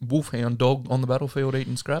big wolfhound dog on the battlefield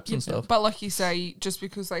eating scraps and stuff. But like you say, just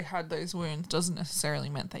because they had those wounds doesn't necessarily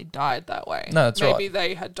mean they died that way. No, that's right. Maybe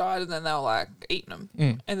they had died and then they were like eating them.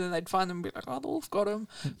 And then they'd find them and be like, oh, the wolf got them.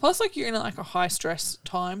 Plus, like, you're in like a high stress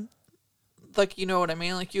time. Like, you know what I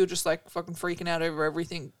mean? Like, you're just like fucking freaking out over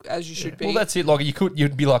everything as you should be. Well, that's it. Like,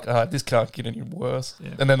 you'd be like, this can't get any worse.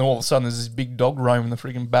 Yeah. And then all of a sudden there's this big dog roaming the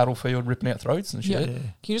freaking battlefield ripping out throats and shit. Yeah. Can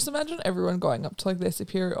you just imagine everyone going up to like their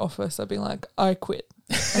superior officer being like, I quit.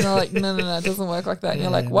 And they're like, no, it doesn't work like that. And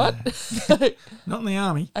you're like, what? Not in the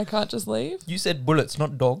army. I can't just leave? You said bullets,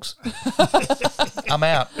 not dogs. I'm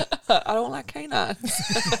out. I don't like canines.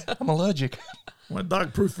 I'm allergic. My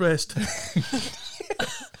dog-proof vest.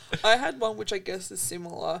 I had one which I guess is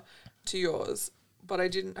similar to yours, but I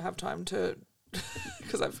didn't have time to,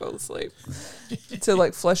 because I fell asleep, to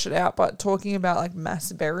like flesh it out. But talking about like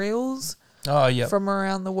mass burials from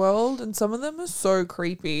around the world, and some of them are so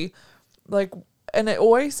creepy. Like, and it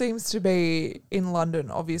always seems to be in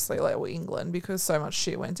London, obviously, like, or England, because so much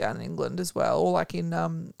shit went down in England as well, or like in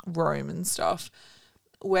Rome and stuff,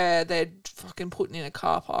 where they're fucking putting in a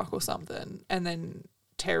car park or something, and then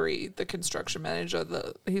Terry, the construction manager,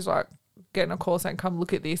 he's like, getting a call saying, come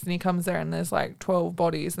look at this. And he comes there and there's like 12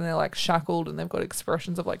 bodies and they're like shackled and they've got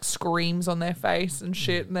expressions of like screams on their face and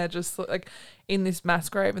shit. And they're just like in this mass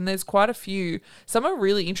grave. And there's quite a few. Some are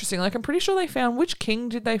really interesting. Like I'm pretty sure they found, which king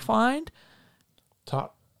did they find?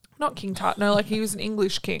 Tut. Not King Tut. No, like he was an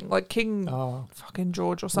English king. Like King fucking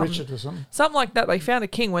George or something. Richard or something. Something like that. They found a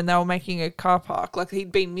king when they were making a car park. Like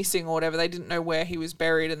he'd been missing or whatever. They didn't know where he was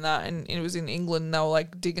buried and that. And it was in England. And they were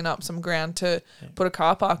like digging up some ground to put a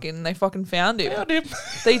car park in. And they fucking found him.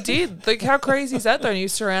 They did. Like how crazy is that though? And he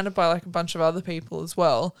was surrounded by like a bunch of other people as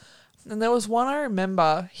well. And there was one I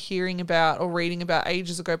remember hearing about or reading about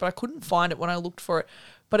ages ago, but I couldn't find it when I looked for it.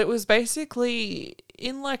 But it was basically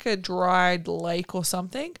in like a dried lake or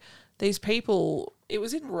something. These people, it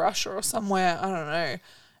was in Russia or somewhere, I don't know.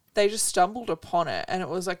 They just stumbled upon it and it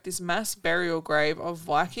was like this mass burial grave of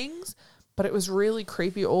Vikings, but it was really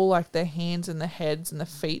creepy. All like their hands and the heads and the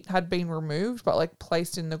feet had been removed, but like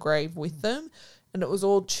placed in the grave with them. And it was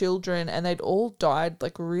all children and they'd all died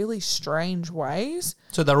like really strange ways.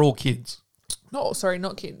 So they're all kids? Not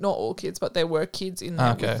all kids, but there were kids in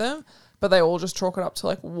there with them. But they all just chalk it up to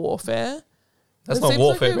like warfare. That's not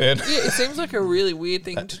warfare, man. Yeah, it seems like a really weird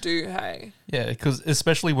thing to do, hey? Yeah, because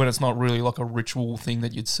especially when it's not really like a ritual thing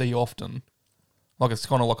that you'd see often. Like it's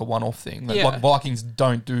kind of like a one-off thing. Like Vikings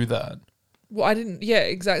don't do that. Well, I didn't, yeah,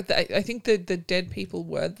 exactly. I think the dead people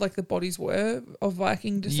were, like the bodies were of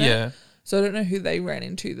Viking descent. Yeah. So I don't know who they ran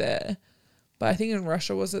into there. But I think in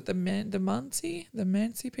Russia, was it the Mansi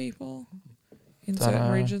people in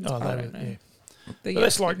certain regions? Oh, I don't know. Yeah.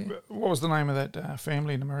 That's like, what was the name of that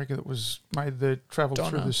family in America that was made the travel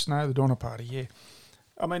through the snow, the Donner Party, yeah.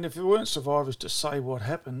 I mean, if there weren't survivors to say what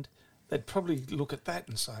happened, they'd probably look at that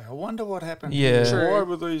and say, I wonder what happened. Yeah. Why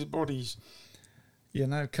were these bodies,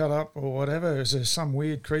 cut up or whatever? Is there some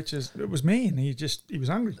weird creatures? It was man. He was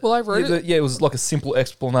hungry. Well, I wrote it. Yeah, it was like a simple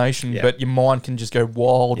explanation, but your mind can just go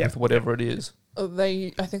wild with whatever it is. I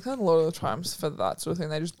think that a lot of the times for that sort of thing,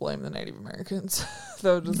 they just blame the Native Americans. They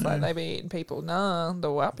were just like, they be eating people. Nah, the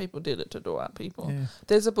white people did it to the white people. Yeah.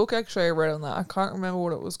 There's a book actually I read on that. I can't remember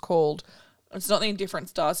what it was called. It's not The Indifferent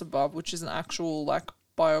Stars Above, which is an actual like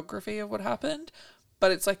biography of what happened.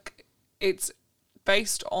 But it's like, it's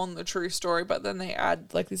based on the true story, but then they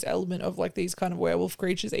add like this element of like these kind of werewolf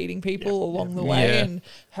creatures eating people along the way and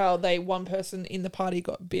how one person in the party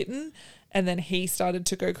got bitten. And then he started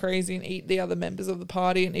to go crazy and eat the other members of the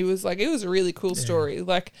party. And it was a really cool story.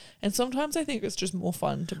 Like, and sometimes I think it's just more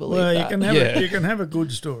fun to believe that. You can have a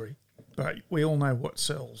good story, but we all know what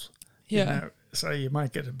sells. Yeah. So you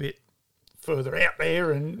make it a bit further out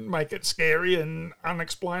there and make it scary and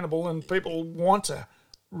unexplainable, and people want to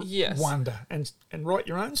wonder and write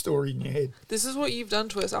your own story in your head. This is what you've done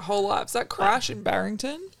to us our whole lives. That crash in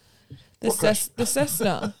Barrington, the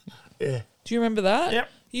Cessna. Yeah. Do you remember that? Yep.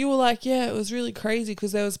 You were like, yeah, it was really crazy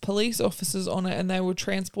because there was police officers on it and they were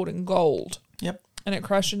transporting gold. Yep. And it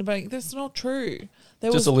crashed into a bank. That's not true.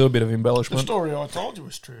 Just a little bit of embellishment. The story I told you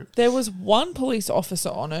was true. There was one police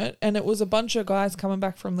officer on it, and it was a bunch of guys coming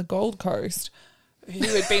back from the Gold Coast who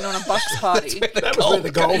had been on a bucks party. That was where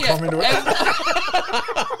the gold come into it.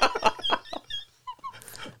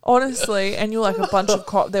 Honestly, and you're like a bunch of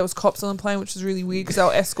cops. There was cops on the plane, which was really weird because they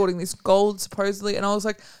were escorting this gold supposedly. And I was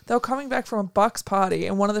like, they were coming back from a bucks party,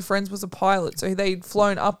 and one of the friends was a pilot, so they'd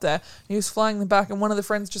flown up there. And he was flying them back, and one of the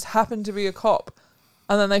friends just happened to be a cop.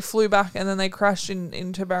 And then they flew back, and then they crashed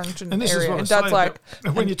into Barrington and this area. Is what and I'm Dad's saying,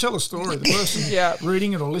 like, when you tell a story, the person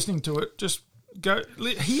reading it or listening to it just go.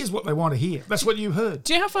 Here's what they want to hear. That's what you heard.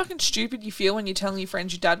 Do you know how fucking stupid you feel when you're telling your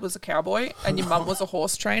friends your dad was a cowboy and your mum was a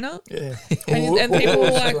horse trainer? Yeah. And people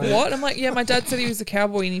were like, what? I'm like, yeah, my dad said he was a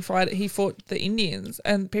cowboy and he fought the Indians.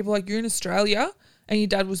 And people are like, you're in Australia and your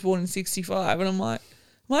dad was born in 1965. And I'm like,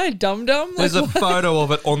 am I a dum-dum? There's a photo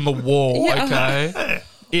of it on the wall, okay?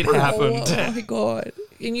 It happened. Oh my God.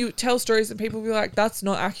 And you tell stories and people be like, that's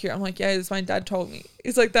not accurate. I'm like, yeah, this my dad told me.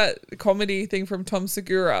 It's like that comedy thing from Tom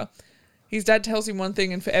Segura. His dad tells him one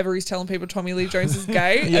thing and forever he's telling people Tommy Lee Jones is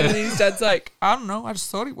gay. And then his dad's like, I don't know, I just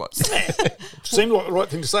thought he was. Seemed like the right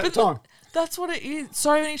thing to say at the time. That's what it is.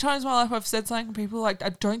 So many times in my life I've said something and people are like,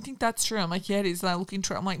 I don't think that's true. I'm like, yeah, it is. And I look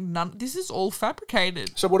into it. I'm like, this is all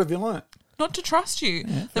fabricated. So what have you learnt? Not to trust you.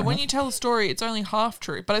 That when you tell a story, it's only half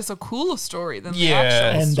true, but it's a cooler story than the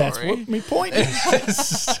actual and story. That's what my point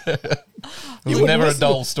is. It was never a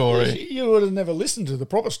dull story. You would have never listened to the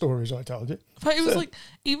proper stories I told you. But it was like,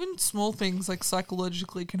 even small things like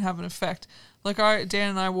psychologically can have an effect. Like Dan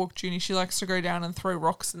and I walked Junie. She likes to go down and throw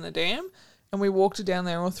rocks in the dam. And we walked her down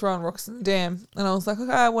there and we're throwing rocks in the dam. And I was like,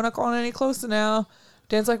 okay, we're not going any closer now.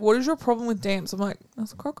 Dan's like, what is your problem with dams? I'm like,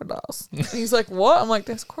 there's crocodiles. And he's like, what? I'm like,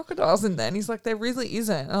 there's crocodiles in there. And he's like, there really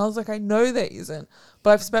isn't. And I was like, I know there isn't. But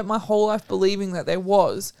I've spent my whole life believing that there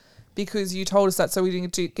was because you told us that so we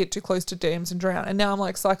didn't get too close to dams and drown. And now I'm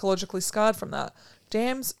like psychologically scarred from that.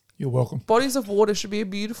 Dams, You're welcome. bodies of water should be a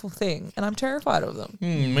beautiful thing. And I'm terrified of them.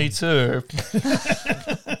 Me too.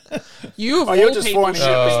 You of Oh, you're all just people finding should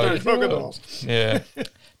out be. there's crocodiles. Yeah.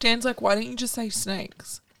 Dan's like, why didn't you just say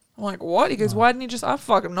snakes? I'm like, what? He goes, why didn't you just... I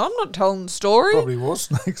fucking know. I'm not telling the story. Probably was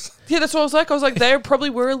snakes. Yeah, that's what I was like. I was like, they probably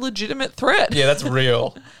were a legitimate threat. Yeah, that's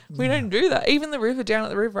real. We don't do that. Even the river, down at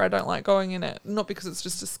the river, I don't like going in it. Not because it's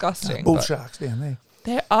just disgusting. Bull but sharks down there.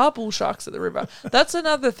 there are bull sharks at the river. That's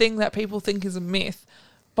another thing that people think is a myth.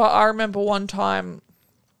 But I remember one time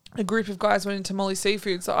a group of guys went into Molly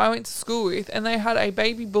Seafoods that I went to school with, and they had a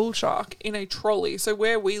baby bull shark in a trolley. So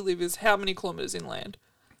where we live is how many kilometres inland?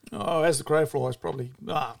 Oh, as the crow flies, probably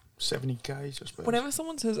 70 k's, I suppose. Whenever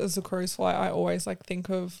someone says as the crows fly, I always like think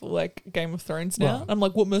of like Game of Thrones now. Well- I'm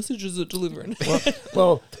like, what message is it delivering?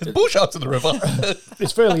 Well, There's bull sharks in the river.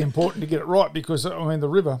 it's fairly important to get it right because, I mean, the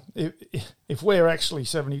river, if we're actually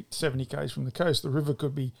 70 k's from the coast, the river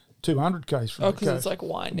could be 200 k's from Oh, the coast. because it's like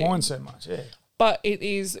winding. Winds so much, yeah. But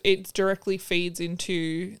it directly feeds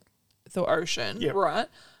into the ocean, Yep. right?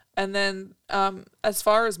 And then as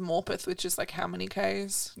far as Morpeth, which is like how many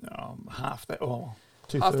Ks? Half that, or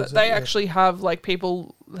After, two-thirds. they actually have like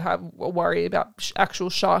people have a worry about actual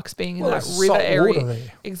sharks being in Well, that there's river salt area. water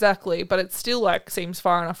there. Exactly, but it still like seems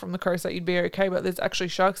far enough from the coast that you'd be okay. But there's actually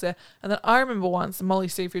sharks there. And then I remember once Molly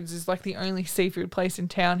Seafoods is like the only seafood place in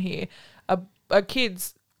town here. A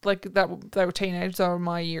kids like that they were teenagers, they were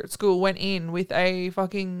my year at school, went in with a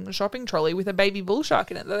fucking shopping trolley with a baby bull shark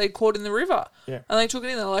in it that they caught in the river. Yeah. And they took it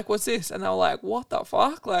in. They're like, "What's this?" And they were like, "What the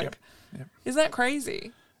fuck?" Like, Yep. isn't that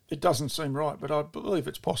crazy? It doesn't seem right, but I believe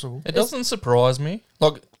it's possible. It doesn't surprise me.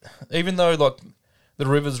 Like, even though, like, the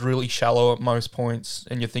river's really shallow at most points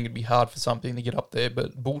and you think it'd be hard for something to get up there,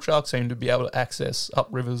 but bull sharks seem to be able to access up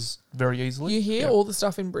rivers very easily. You hear all the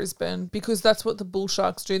stuff in Brisbane because that's what the bull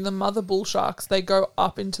sharks do. The mother bull sharks, they go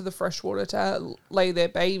up into the freshwater to lay their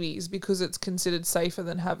babies because it's considered safer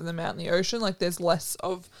than having them out in the ocean. Like there's less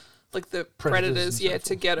of like the predators and so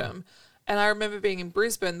to get them. And I remember being in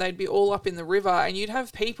Brisbane, they'd be all up in the river and you'd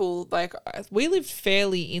have people like, we lived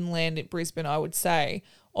fairly inland in Brisbane, I would say,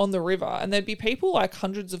 on the river. And there'd be people like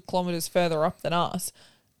hundreds of kilometres further up than us.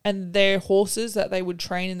 And their horses that they would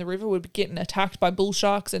train in the river would be getting attacked by bull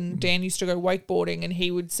sharks. And Dan used to go wakeboarding and he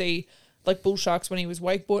would see like bull sharks when he was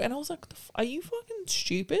wakeboarding. And I was like, are you fucking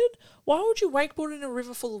stupid? Why would you wakeboard in a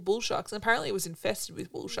river full of bull sharks? And apparently it was infested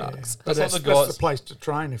with bull sharks. But That's that's, what the guys- the place to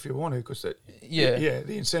train if you want to, because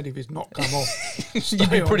the incentive is not come off. You'd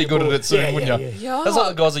be pretty good at it soon, wouldn't you? Yeah. That's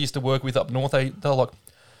like the guys I used to work with up north. They're like,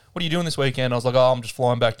 what are you doing this weekend? I was like, oh, I'm just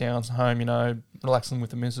flying back down home, you know, relaxing with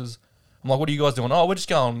the missus. I'm like, what are you guys doing? Oh, we're just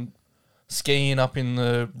going skiing up in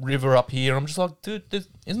the river up here. I'm just like, dude,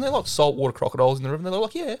 isn't there like saltwater crocodiles in the river? And they're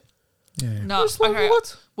like, yeah. Yeah. No, Just like, okay.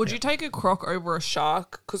 what? Would you take a croc over a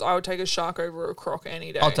shark? Because I would take a shark over a croc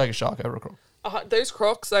any day. I'll take a shark over a croc. Those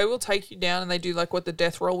crocs, they will take you down and they do like what the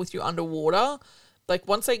death roll with you underwater. Like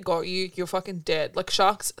once they got you, you're fucking dead. Like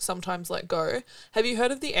sharks sometimes let go. Have you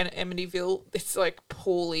heard of the Amityville? It's like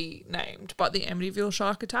poorly named, but the Amityville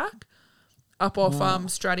shark attack up off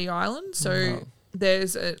Stratty Island. So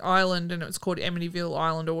there's an island and it was called Amityville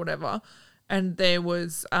Island or whatever. And there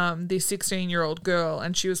was this 16-year-old girl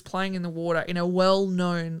and she was playing in the water in a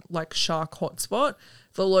well-known like shark hotspot.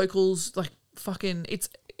 The locals like fucking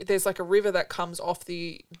there's like a river that comes off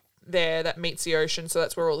there that meets the ocean, so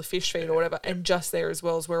that's where all the fish feed or whatever, and just there as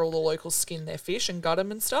well is where all the locals skin their fish and gut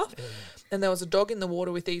them and stuff. And there was a dog in the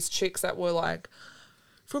water with these chicks that were like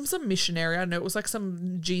from some missionary, I don't know, it was like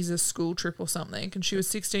some Jesus school trip or something, and she was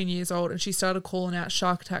 16 years old and she started calling out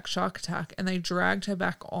shark attack, and they dragged her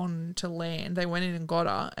back on to land. They went in and got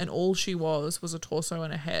her, and all she was a torso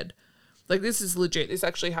and a head. Like, this is legit. This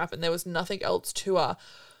actually happened. There was nothing else to her.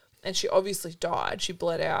 And she obviously died. She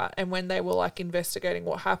bled out. And when they were like investigating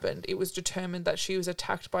what happened, it was determined that she was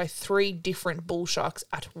attacked by 3 different bull sharks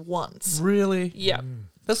at once. Really? Yeah.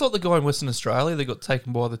 That's like the guy in Western Australia that got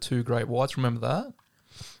taken by the 2 great whites. Remember that?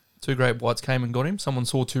 2 great whites came and got him. Someone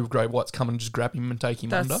saw 2 great whites come and just grab him and take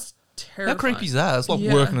him under. That's terrifying. How creepy is that? It's like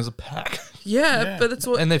Yeah. working as a pack. Yeah, but it's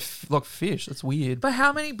what... And they're like fish. That's weird. But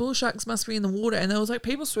how many bull sharks must be in the water? And there was like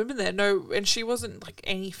people swimming there. No, and she wasn't like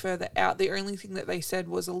any further out. The only thing that they said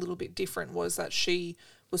was a little bit different was that she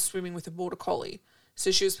was swimming with a border collie. So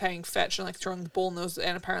she was playing fetch and like throwing the ball,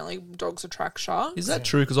 and apparently dogs attract sharks. Is that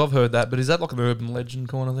true? Because I've heard that, but is that like an urban legend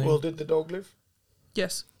kind of thing? Well, did the dog live?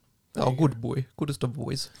 Yes. Oh, good boy. Goodest of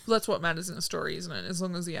boys. Well, that's what matters in a story, isn't it? As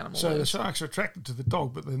long as the animal So the lives. sharks are attracted to the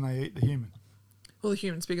dog, but then they eat the human. Well, the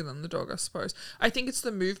human's bigger than the dog, I suppose. I think it's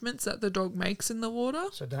the movements that the dog makes in the water.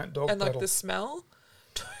 So don't dog And like paddle. the smell.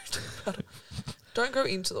 Don't go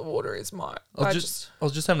into the water is my... I was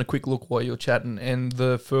just having a quick look while you were chatting, and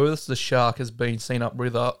the furthest the shark has been seen up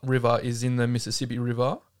river is in the Mississippi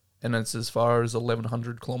River, and it's as far as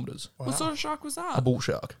 1,100 kilometres. What sort of shark was that? A bull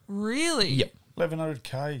shark. Really? Yep. 1,100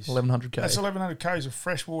 Ks. 1,100 K. That's 1,100 Ks of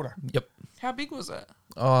fresh water. Yep. How big was it?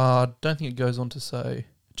 I don't think it goes on to say.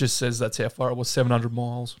 Just says that's how far it was, 700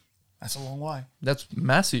 miles. That's a long way. That's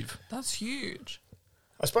massive. That's huge.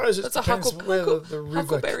 I suppose it That's a depends where the river...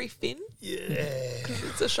 huckleberry fin? Yeah. Because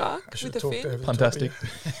it's a shark I should with a have talked over fin? the Fantastic. top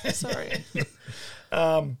of you. Sorry.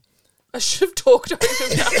 Um, I should have talked over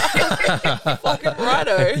that. Fucking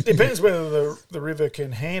righto. It depends whether the river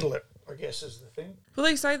can handle it, I guess, is the thing. Well,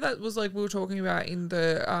 they say that was like we were talking about in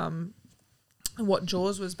the what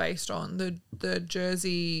Jaws was based on, the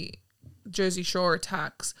Jersey Shore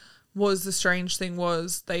attacks. Was the strange thing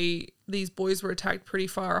was these boys were attacked pretty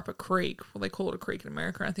far up a creek. Well, they call it a creek in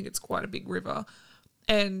America. I think it's quite a big river.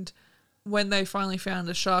 And when they finally found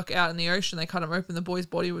a shark out in the ocean, they cut him open. The boy's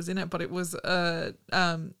body was in it, but it was a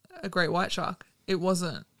great white shark. It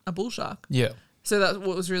wasn't a bull shark. Yeah. So that's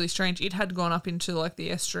what was really strange. It had gone up into like the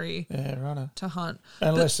estuary to hunt.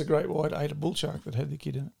 Unless the great white ate a bull shark that had the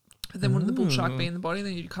kid in it. But then wouldn't the bull shark be in the body?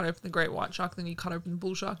 Then you cut open the great white shark, then you cut open the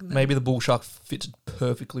bull shark. And then Maybe the bull shark fits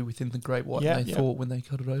perfectly within the great white. Yeah, and they yeah. thought when they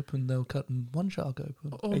cut it open, they were cutting one shark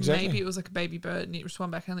open. Or Exactly. maybe it was like a baby bird and it swam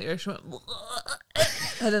back in the ocean went,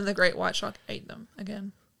 and then the great white shark ate them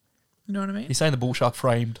again. You know what I mean? He's saying the bull shark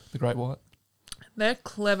framed the great white. They're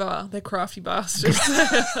clever. They're crafty bastards.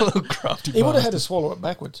 Little crafty He would have had bastard. to swallow it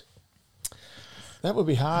backwards. That would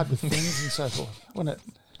be hard with fins and so forth, wouldn't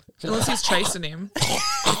it? Unless he's chasing him.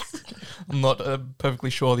 I'm not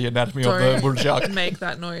perfectly sure the anatomy of the Don't bull shark. make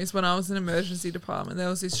that noise. When I was in emergency department, there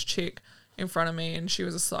was this chick in front of me and she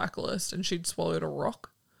was a cyclist and she'd swallowed a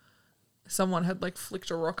rock. Someone had like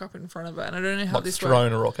flicked a rock up in front of her and I don't know how Like this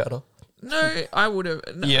thrown worked. a rock at her. No, I would have.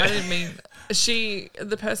 No, Yeah. I didn't mean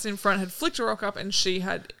the person in front had flicked a rock up and she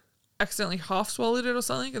had accidentally half swallowed it or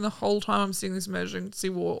something. And the whole time I'm seeing this emergency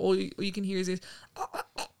ward, all you can hear is this,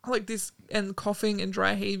 like this, and coughing and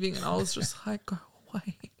dry heaving. And I was just like, go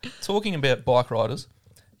away. Talking about bike riders,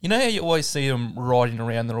 you know how you always see them riding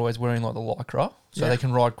around, they're always wearing like the lycra so they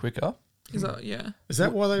can ride quicker? Is that, yeah. Is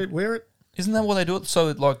that why they wear it? Isn't that why they do it? So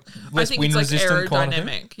like I less think wind it's like resistant kind of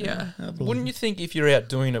thing? aerodynamic. Yeah. Wouldn't you think if you're out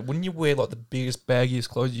doing it, wouldn't you wear like the biggest, baggiest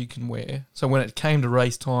clothes you can wear? So when it came to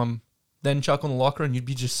race time, then chuck on the lycra and you'd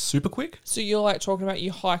be just super quick? So you're like talking about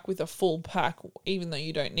you hike with a full pack even though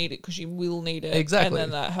you don't need it because you will need it. Exactly.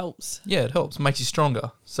 And then that helps. Yeah, it helps. Makes you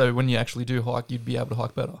stronger. So when you actually do hike, you'd be able to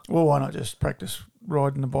hike better. Well, why not just practice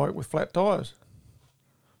riding a bike with flat tyres?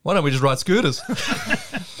 Why don't we just ride scooters?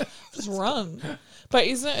 Just run. But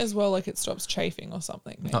isn't it as well like it stops chafing or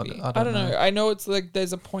something? Maybe I I don't don't know. know. I know it's like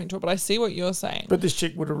there's a point to it, but I see what you're saying. But this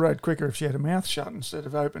chick would have rode quicker if she had her mouth shut instead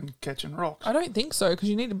of open catching rocks. I don't think so because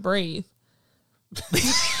you need to breathe.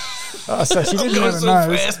 Oh, so she didn't have a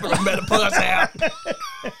nose. but I'm about to pass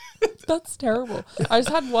out. That's terrible. I just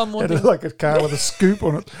had one more It thing. was like a car with a scoop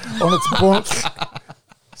on its bonnet.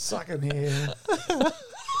 Sucking here.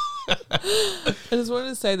 I just wanted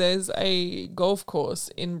to say there's a golf course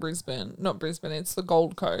in Brisbane. Not Brisbane, it's the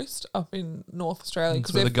Gold Coast up in North Australia.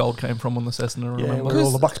 That's where the gold came from on the Cessna, Yeah, remember? where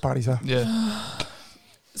all the bucks parties are. Yeah.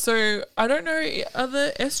 So I don't know, are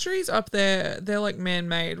the estuaries up there, they're like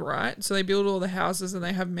man-made, right? So they build all the houses and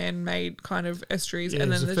they have man-made kind of estuaries. Yeah,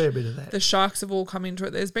 and there's then a fair bit of that. the sharks have all come into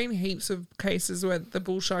it. There's been heaps of cases where the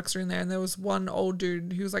bull sharks are in there, and there was one old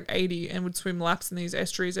dude who was like 80 and would swim laps in these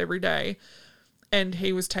estuaries every day, and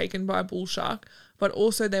he was taken by a bull shark. But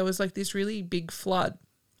also there was like this really big flood.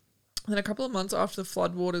 And then a couple of months after the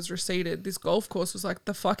flood waters receded, this golf course was like,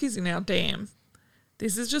 the fuck is in our dam?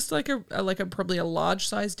 This is just like a probably a large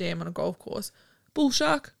size dam on a golf course. Bull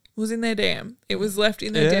shark was in their dam. It was left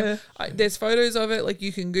in their dam. There's photos of it. Like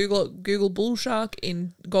you can Google bull shark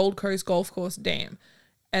in Gold Coast golf course dam,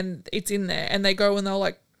 and it's in there. And they go and they'll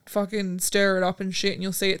like fucking stir it up and shit, and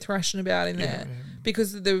you'll see it thrashing about in there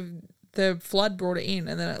because the flood brought it in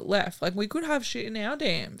and then it left. Like we could have shit in our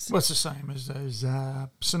dams. Well, it's the same as those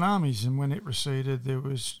tsunamis, and when it receded, there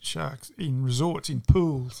was sharks in resorts, in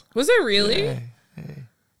pools. Was there really? Yeah.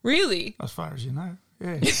 Really? As far as you know.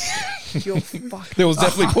 Yeah. You're fucking. There was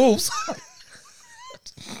definitely pools.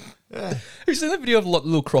 Have you seen that video of the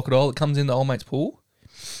little crocodile that comes in the old mate's pool?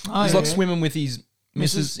 Oh, He's like swimming with his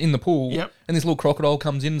missus in the pool. Yep. And this little crocodile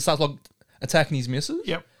comes in and starts like attacking his missus.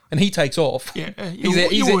 Yep. and he takes off. Yeah, he's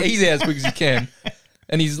out as quick as he can.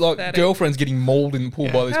 And his like girlfriend's getting mauled in the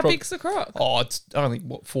pool by this. How big's the croc? Oh, it's only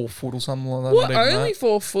 4 foot or something like that. What? Not even Only that.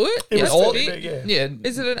 4 foot? It was all- pretty big, yeah. Yeah.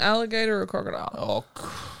 Is it an alligator or a crocodile?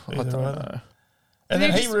 Oh, I don't know. And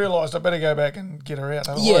then he realised I better go back and get her out.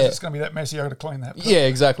 Otherwise, Yeah. it's going to be that messy. I got to clean that. Yeah,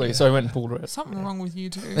 exactly. So he went and pulled her out. Something wrong with you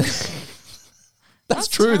two. That's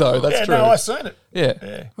true though. That's yeah, true. no, I seen it. Yeah.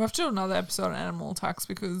 Yeah. We have to do another episode on animal attacks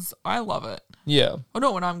because I love it. Yeah. Or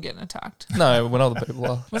not when I'm getting attacked. No, when other people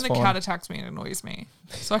are. When That's the fine. cat attacks me, it annoys me.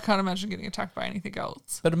 So I can't imagine getting attacked by anything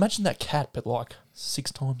else. But imagine that cat, but like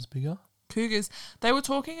 6 times bigger. Cougars. They were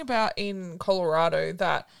talking about in Colorado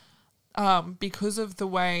that because of the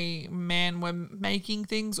way men were making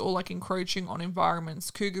things or like encroaching on environments,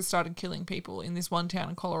 cougars started killing people in this one town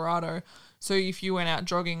in Colorado. So if you went out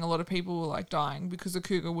jogging, a lot of people were like dying because a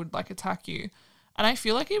cougar would like attack you. And I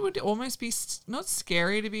feel like it would almost be not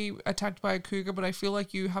scary to be attacked by a cougar, but I feel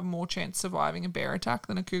like you have more chance surviving a bear attack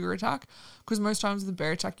than a cougar attack. Because most times the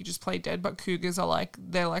bear attack you just play dead, but cougars are like,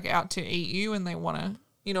 they're like out to eat you and they want to,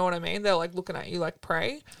 you know what I mean? They're like looking at you like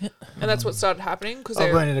prey. And that's what started happening. Because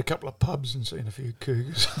I've been in a couple of pubs and seen a few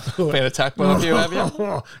cougars. Been attacked by a few, have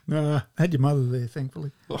you? No, I had your mother there, thankfully.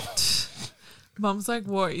 Mum's like,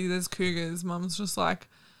 what? There's cougars. Mum's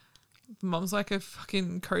like a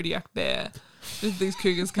fucking Kodiak bear. If these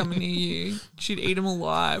cougars coming near you, she'd eat them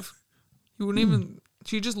alive. You wouldn't even.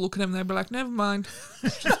 She'd just look at them. They'd be like, never mind.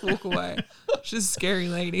 Just walk away. She's a scary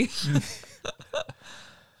lady.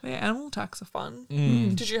 Yeah, animal attacks are fun.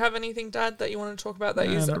 Did you have anything, Dad, that you want to talk about that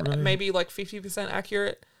is not really. maybe like 50%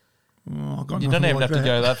 accurate? Oh, I've got You don't nothing even like have to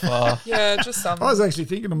go that far. Yeah, just some. I was actually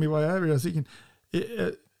thinking on my way over here, I was thinking,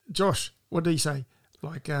 Josh, what did he say?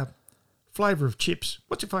 Like, flavour of chips.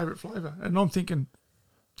 What's your favourite flavour? And I'm thinking,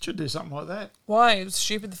 should do something like that. Why? It was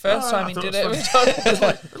stupid the first time he did it. It's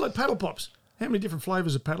like paddle pops. How many different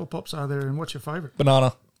flavours of paddle pops are there and what's your favourite?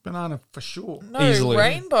 Banana. Banana for sure. No, Easily.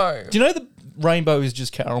 rainbow. Do you know the rainbow is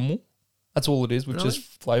just caramel? That's all it is, with Really?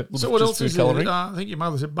 just flavour. So what else food is colouring. there? I think your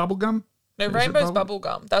mother said bubble gum. No, Is it rainbow's bubble- bubble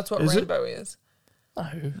gum. That's what Is it? rainbow is. No.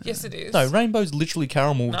 Yes, it is. No, rainbow's literally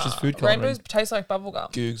caramel, which is food colouring. Rainbows taste like bubble gum.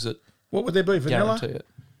 Googs it. What would there be? Vanilla? Guarantee it.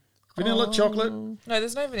 Vanilla, chocolate? No,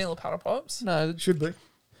 there's no vanilla paddle pops. No, Should be.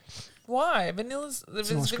 Why? There's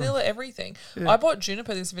ice cream. vanilla everything. Yeah. I bought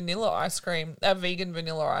Juniper this vanilla ice cream, a vegan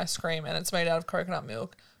vanilla ice cream, and it's made out of coconut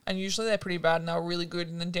milk. And usually they're pretty bad and they're really good.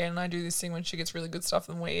 And then Dan and I do this thing when she gets really good stuff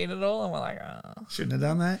and we eat it all and we're like, oh. Shouldn't have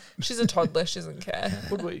done that. She's a toddler, she doesn't care.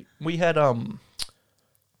 would we? We had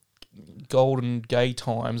golden gay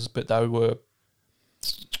times, but they were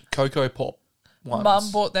Cocoa Pop ones.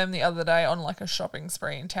 Mum bought them the other day on like a shopping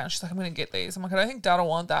spree in town. She's like, I'm going to get these. I'm like, I don't think Dad will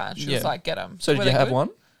want that. And she was Yeah. like, get them. So did you have one?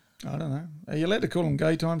 I don't know. Are you allowed to call them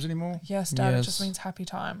gay times anymore? Yes, Dad. It Yes. just means happy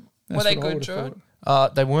time. That's Were they what I good, would've Jude?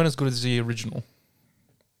 thought. They weren't as good as the original.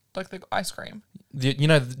 Like the ice cream. You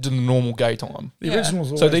know, the normal gay time. The Yeah. originals.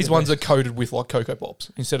 So always these the ones are best. coated with like Cocoa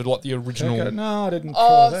Pops instead of like the original. Okay, no, I didn't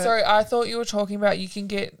Oh, try that. sorry. I thought you were talking about you can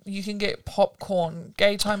get popcorn,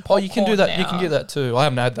 gay time Oh, popcorn. you can do that. You now. can get that too. I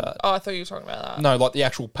haven't had that. Oh, I thought you were talking about that. No, like the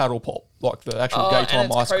actual paddle pop, like the actual gay and time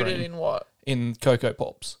it's ice coated cream in what? in Cocoa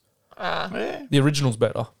Pops. Yeah, The original's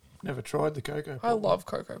better. never tried the cocoa. I love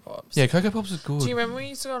Cocoa Pops. Yeah, Cocoa Pops is good. Do you remember we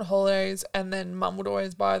used to go on holidays and then Mum would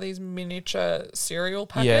always buy these miniature cereal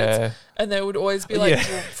packets? Yeah. And there would always be like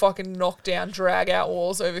Yeah. fucking knock down, drag out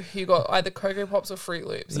walls over who got either Cocoa Pops or Fruit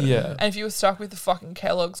Loops. Yeah. And if you were stuck with the fucking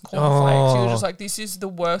Kellogg's cornflakes, you were just like, this is the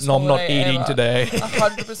worst No, I'm not holiday eating ever. today.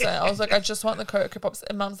 100%. I was like, I just want the Cocoa Pops.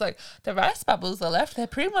 And Mum's like, the rice bubbles are left. They're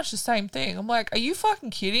pretty much the same thing. I'm like, are you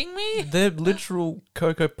fucking kidding me? They're literal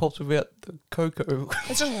Cocoa Pops without the cocoa.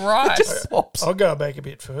 It's just rice. Just pops. I'll go back a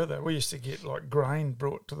bit further. We used to get like grain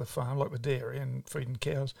brought to the farm, like the dairy and feeding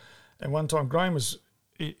cows. And one time, grain was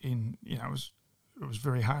in it was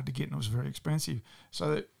very hard to get and it was very expensive.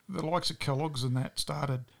 So the likes of Kellogg's and that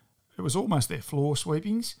started. It was almost their floor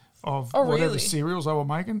sweepings of whatever really? cereals they were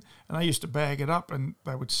making, and they used to bag it up and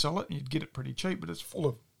they would sell it, and you'd get it pretty cheap. But it's full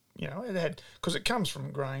of it had because it comes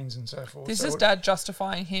from grains and so forth. This so is Dad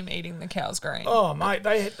justifying him eating the cow's grain. Oh, mate,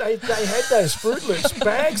 they had those Fruit Loops,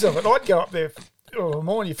 bags of it. I'd go up there, the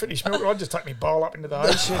morning you finish milk, I'd just take my bowl up into the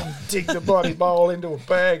ocean, dig the bloody bowl into a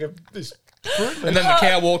bag of this Fruit Loops. And then the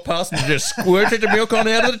cow walked past and just squirted the milk on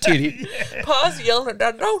out of the titty. Pa's yelling at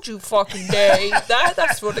Dad, don't you fucking dare eat that.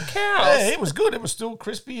 That's for the cows. Yeah, it was good. It was still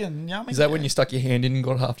crispy and yummy. Is that when you stuck your hand in and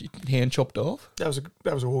got half your hand chopped off? That was an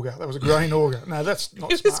auger. That was a grain auger. No, that's not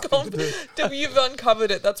He was smart gone. thing to do. You've uncovered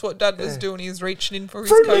it. That's what Dad was doing. He was reaching in for his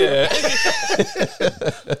Fruit coat.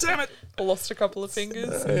 Damn it. Lost a couple of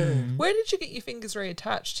fingers. Where did you get your fingers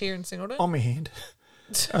reattached? Here in Singleton? On my hand.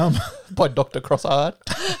 By Dr. Crossard.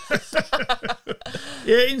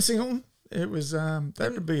 Yeah, in Singleton. It was, that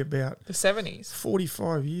would be about The 70s.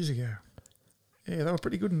 45 years ago. Yeah, they were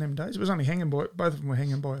pretty good in them days. It was only both of them were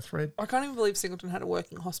hanging by a thread. I can't even believe Singleton had a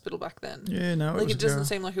working hospital back then. Yeah, no, Like, was it doesn't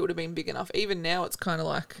seem like it would have been big enough. Even now, it's kind of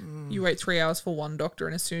like you wait 3 hours for one doctor,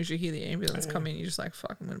 and as soon as you hear the ambulance come in, you're just like,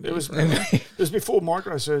 fuck, I'm going to be It was, here forever. it was before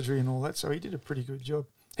microsurgery and all that, so he did a pretty good job.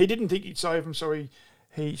 He didn't think he'd save them, so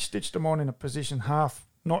he stitched them on in a position half,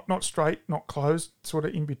 not straight, not closed, sort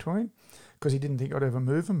of in between, because he didn't think I'd ever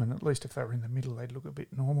move them, and at least if they were in the middle, they'd look a bit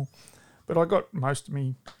normal. But I got most of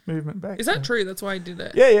me movement back. Is that true? That's why I did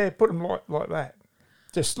it? Yeah, put them like that.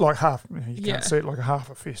 Just like half, you Yeah. can't see it, like a half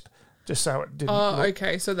a fist, just so it didn't Oh, look.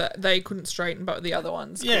 okay. So that they couldn't straighten, but the other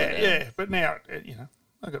ones could. Yeah, but now,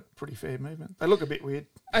 I got pretty fair movement. They look a bit weird.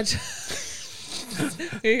 I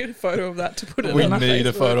we need a photo of that to put it We on need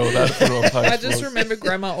a Facebook. photo of that to put on Facebook. I just remember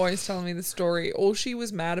Grandma always telling me the story. All she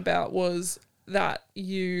was mad about was that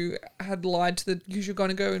you had lied to because you're going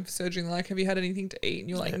to go in for surgery and like, have you had anything to eat? And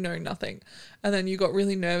you're like, no, nothing. And then you got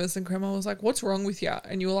really nervous and Grandma was like, what's wrong with you?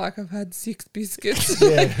 And you were like, I've had 6 biscuits.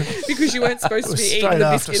 Yeah. Because you weren't supposed to be eating Straight the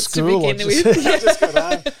after biscuits to school, begin I with. just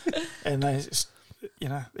got home, and they just,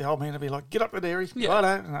 the old man would be like, get up the dairy. Yeah.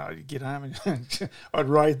 Righto. And I'd get home and I'd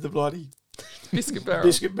raid the bloody Biscuit barrel.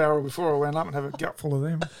 biscuit barrel before I went up and have a gutful of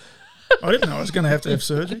them. I didn't know I was going to have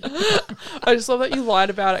surgery. I just love that you lied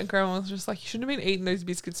about it and Grandma was just like, you shouldn't have been eating those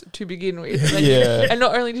biscuits to begin with. And then Yeah. and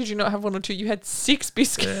not only did you not have 1 or 2, you had 6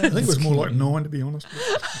 biscuits. I think it was more like 9, to be honest.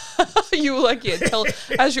 You were like,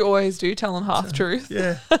 as you always do, telling half truth.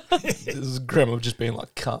 Yeah. This is Grandma just being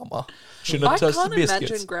like, karma. Shouldn't I have touched the can't biscuits.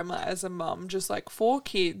 imagine Grandma as a mum, just like 4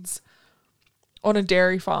 kids on a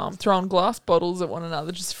dairy farm, throwing glass bottles at one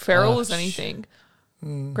another, just feral as anything.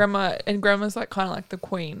 Grandma's like kind of like the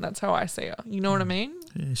queen. That's how I see her. You know what I mean?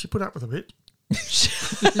 Yeah, she put up with a bit.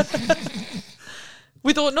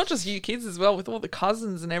 With all, not just you kids as well, with all the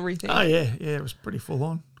cousins and everything. Oh, yeah, it was pretty full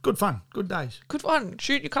on. Good fun, good days. Good fun.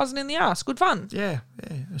 Shoot your cousin in the ass. Good fun. Yeah.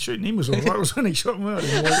 Shooting him was all right. It was when he shot me. I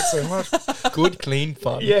didn't like it so much. Good, clean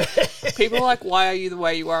fun. Yeah. People are like, why are you the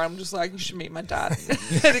way you are? I'm just like, you should meet my dad.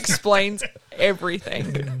 It explains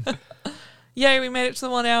everything. Yay, we made it to the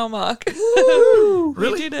 1 hour mark. Really?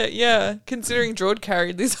 We did it, yeah. Considering George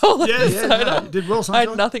carried this whole Yeah, episode. no, you did well, I Sunshine.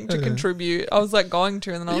 had nothing to contribute. I was like going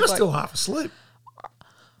to, and then I You're was like, still half asleep.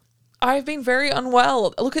 I've been very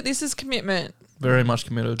unwell. Look at this as commitment. Very much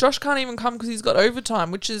committed. Josh can't even come because he's got overtime,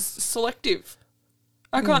 which is selective.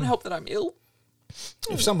 I can't help that I'm ill.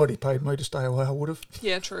 If somebody paid me to stay away, I would have.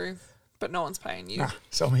 Yeah, true. But no one's paying you. Nah,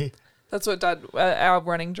 so I'm here. That's what Dad, our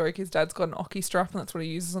running joke is Dad's got an ocky strap and that's what he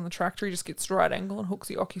uses on the tractor. He just gets the right angle and hooks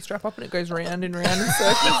the ocky strap up and it goes round and round in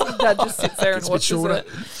circles. And Dad just sits there and Gets a bit watches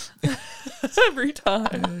it every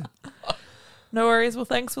time. No worries. Well,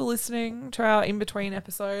 thanks for listening to our in-between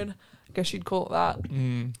episode. I guess you'd call it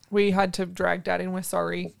that. We had to drag Dad in. We're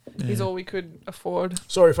sorry. He's all we could afford.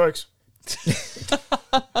 Sorry, folks.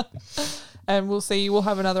 And we'll see you. We'll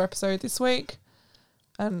have another episode this week.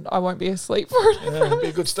 And I won't be asleep for it. Yeah, it'd be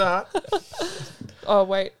a good start. Oh,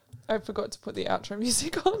 wait. I forgot to put the outro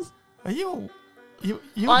music on. Are you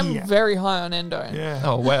I'm here? very high on endone. Yeah.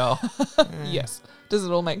 Oh, wow. Yes. Does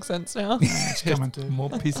it all make sense now? It's coming to. More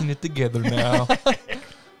piecing it together now.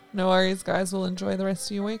 No worries, guys. We'll enjoy the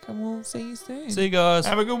rest of your week and we'll see you soon. See you guys.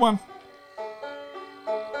 Have a good one.